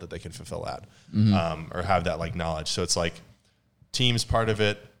the level that they can fulfill at, or have that like knowledge. So it's like team's part of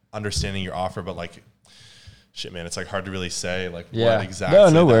it, understanding your offer, but like, shit, man, it's like hard to really say like what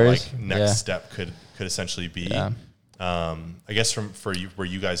exactly no worries. Like next step could essentially be. Yeah. I guess for you, where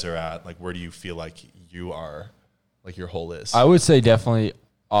you guys are at, like, where do you feel like you are, like your whole is? I would say definitely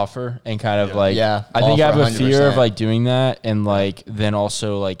offer and kind of like, I think I have 100%. A fear of like doing that and like, then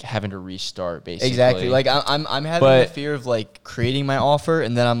also like having to restart basically. Exactly. Like I'm having the fear of like creating my offer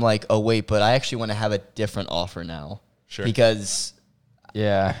and then I'm like, oh wait, but I actually want to have a different offer now. Sure. Because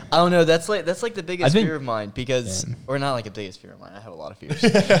I don't know. That's like the biggest fear of mine because, or not like the biggest fear of mine. I have a lot of fears.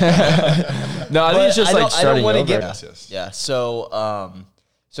 No, I think it's just like starting over. Yeah. So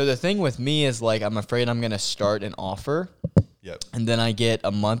the thing with me is like, I'm afraid I'm going to start an offer. Yep. And then I get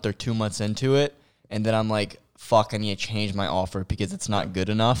a month or 2 months into it. And then I'm like, fuck, I need to change my offer because it's not good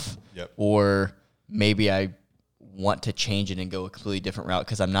enough. Yep. Or maybe I want to change it and go a completely different route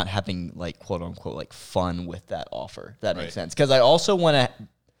because I'm not having like quote unquote like fun with that offer. If that makes sense. Because I also want to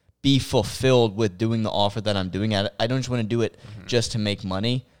be fulfilled with doing the offer that I'm doing. I don't just want to do it just to make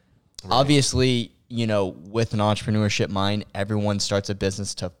money. Right. Obviously, you know, with an entrepreneurship mind, everyone starts a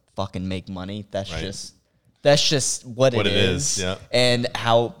business to fucking make money. That's just what it is. Yeah. And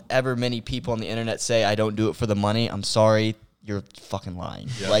however many people on the internet say I don't do it for the money, I'm sorry. You're fucking lying.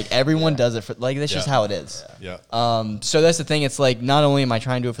 Yeah. Like everyone does it for like that's just how it is. Yeah. So that's the thing. It's like not only am I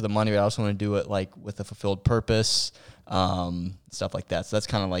trying to do it for the money, but I also want to do it like with a fulfilled purpose, stuff like that. So that's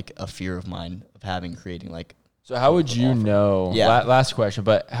kind of like a fear of mine of creating like. So how would you know? Yeah. Last question,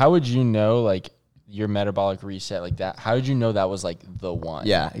 but how would you know like your metabolic reset like that? How did you know that was like the one?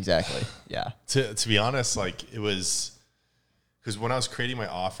 Yeah, exactly. Yeah. To be honest, like it was. Because when I was creating my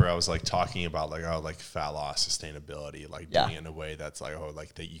offer, I was like talking about like, oh, like fat loss, sustainability, like doing it in a way that's like, oh,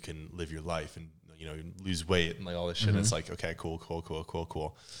 like that you can live your life and, you know, lose weight and like all this shit. And it's like, okay,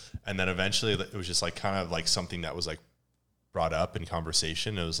 cool. And then eventually it was just like kind of like something that was like brought up in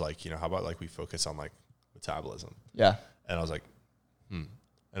conversation. It was like, you know, how about like we focus on like metabolism? Yeah. And I was like,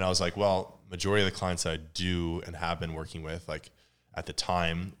 And I was like, well, majority of the clients that I do and have been working with, like at the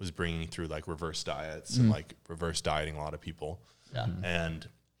time was bringing through like reverse diets and like reverse dieting a lot of people. Yeah. And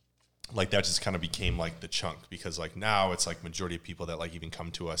like that just kind of became like the chunk because like now it's like majority of people that like even come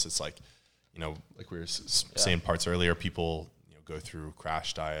to us, it's like, you know, like we were saying parts earlier, people, you know, go through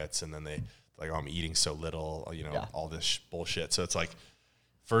crash diets and then they like, oh, I'm eating so little, you know, all this bullshit. So it's like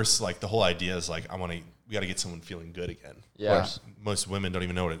first, like the whole idea is like, we got to get someone feeling good again. Yeah. Most women don't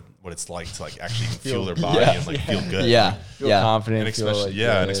even know what it's like to like actually fuel their body and like feel good. Feel confident. And especially,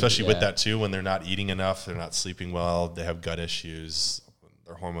 and especially with that too, when they're not eating enough, they're not sleeping well, they have gut issues,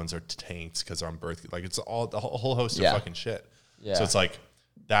 their hormones are tanked because they're on birth. Like it's all a whole host of fucking shit. Yeah. So it's like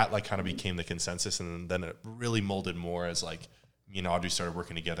that like kind of became the consensus, and then it really molded more as like me and Audrey started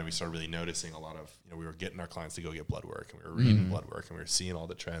working together. We started really noticing a lot of, you know, we were getting our clients to go get blood work and we were reading blood work and we were seeing all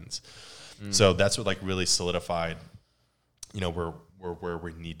the trends. So that's what like really solidified, you know, where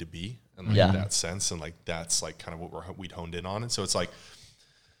we need to be and like in that sense. And like, that's like kind of what we'd honed in on. And so it's like,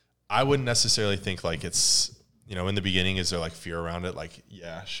 I wouldn't necessarily think like it's in the beginning, is there like fear around it? Like,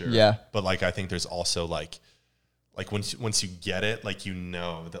 yeah, sure. Yeah. But like, I think there's also like once you get it, like,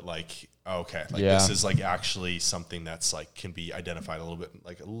 that like, okay, like this is like actually something that's like can be identified a little bit,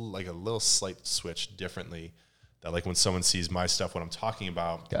 like a little slight switch differently. That like when someone sees my stuff, what I'm talking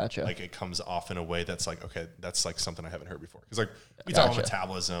about, like it comes off in a way that's like, okay, that's like something I haven't heard before. Because like we talk about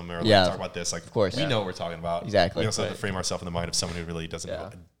metabolism or like talk about this, like of course we know what we're talking about. Exactly. We also have to frame ourselves in the mind of someone who really doesn't know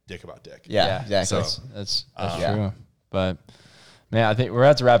a dick about dick. Yeah, exactly. So, that's true. But man, I think we're going to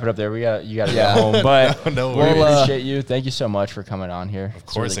have to wrap it up there. You got to go home. But no we appreciate you. Thank you so much for coming on here. Of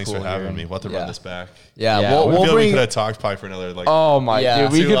course, thanks for having me. We'll have to run this back. Yeah. We could have talked probably for another like. Oh my,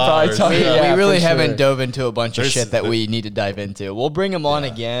 dude, we could probably talk. We really haven't dove into a bunch of shit that we need to dive into. We'll bring him on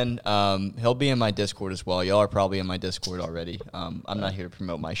again. He'll be in my Discord as well. Y'all are probably in my Discord already. I'm not here to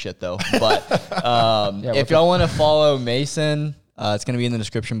promote my shit though. But if y'all want to follow Mason. It's going to be in the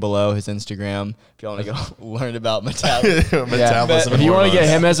description below, his Instagram, if you want to go learn about metabolism. If you want to get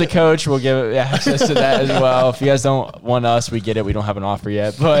him as a coach, we'll give access to that as well. If you guys don't want us, we get it. We don't have an offer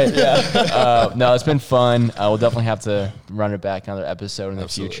yet. But no, it's been fun. We'll definitely have to run it back another episode in the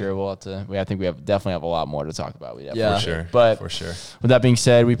future. We'll have to. I think we definitely have a lot more to talk about. For sure. But for sure. With that being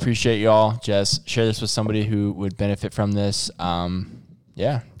said, we appreciate y'all. Just share this with somebody who would benefit from this. That's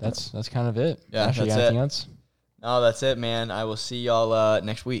kind of it. Yeah, Actually, that's anything it. else? No, that's it, man. I will see y'all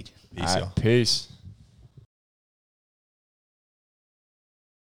next week. Peace, y'all. Peace.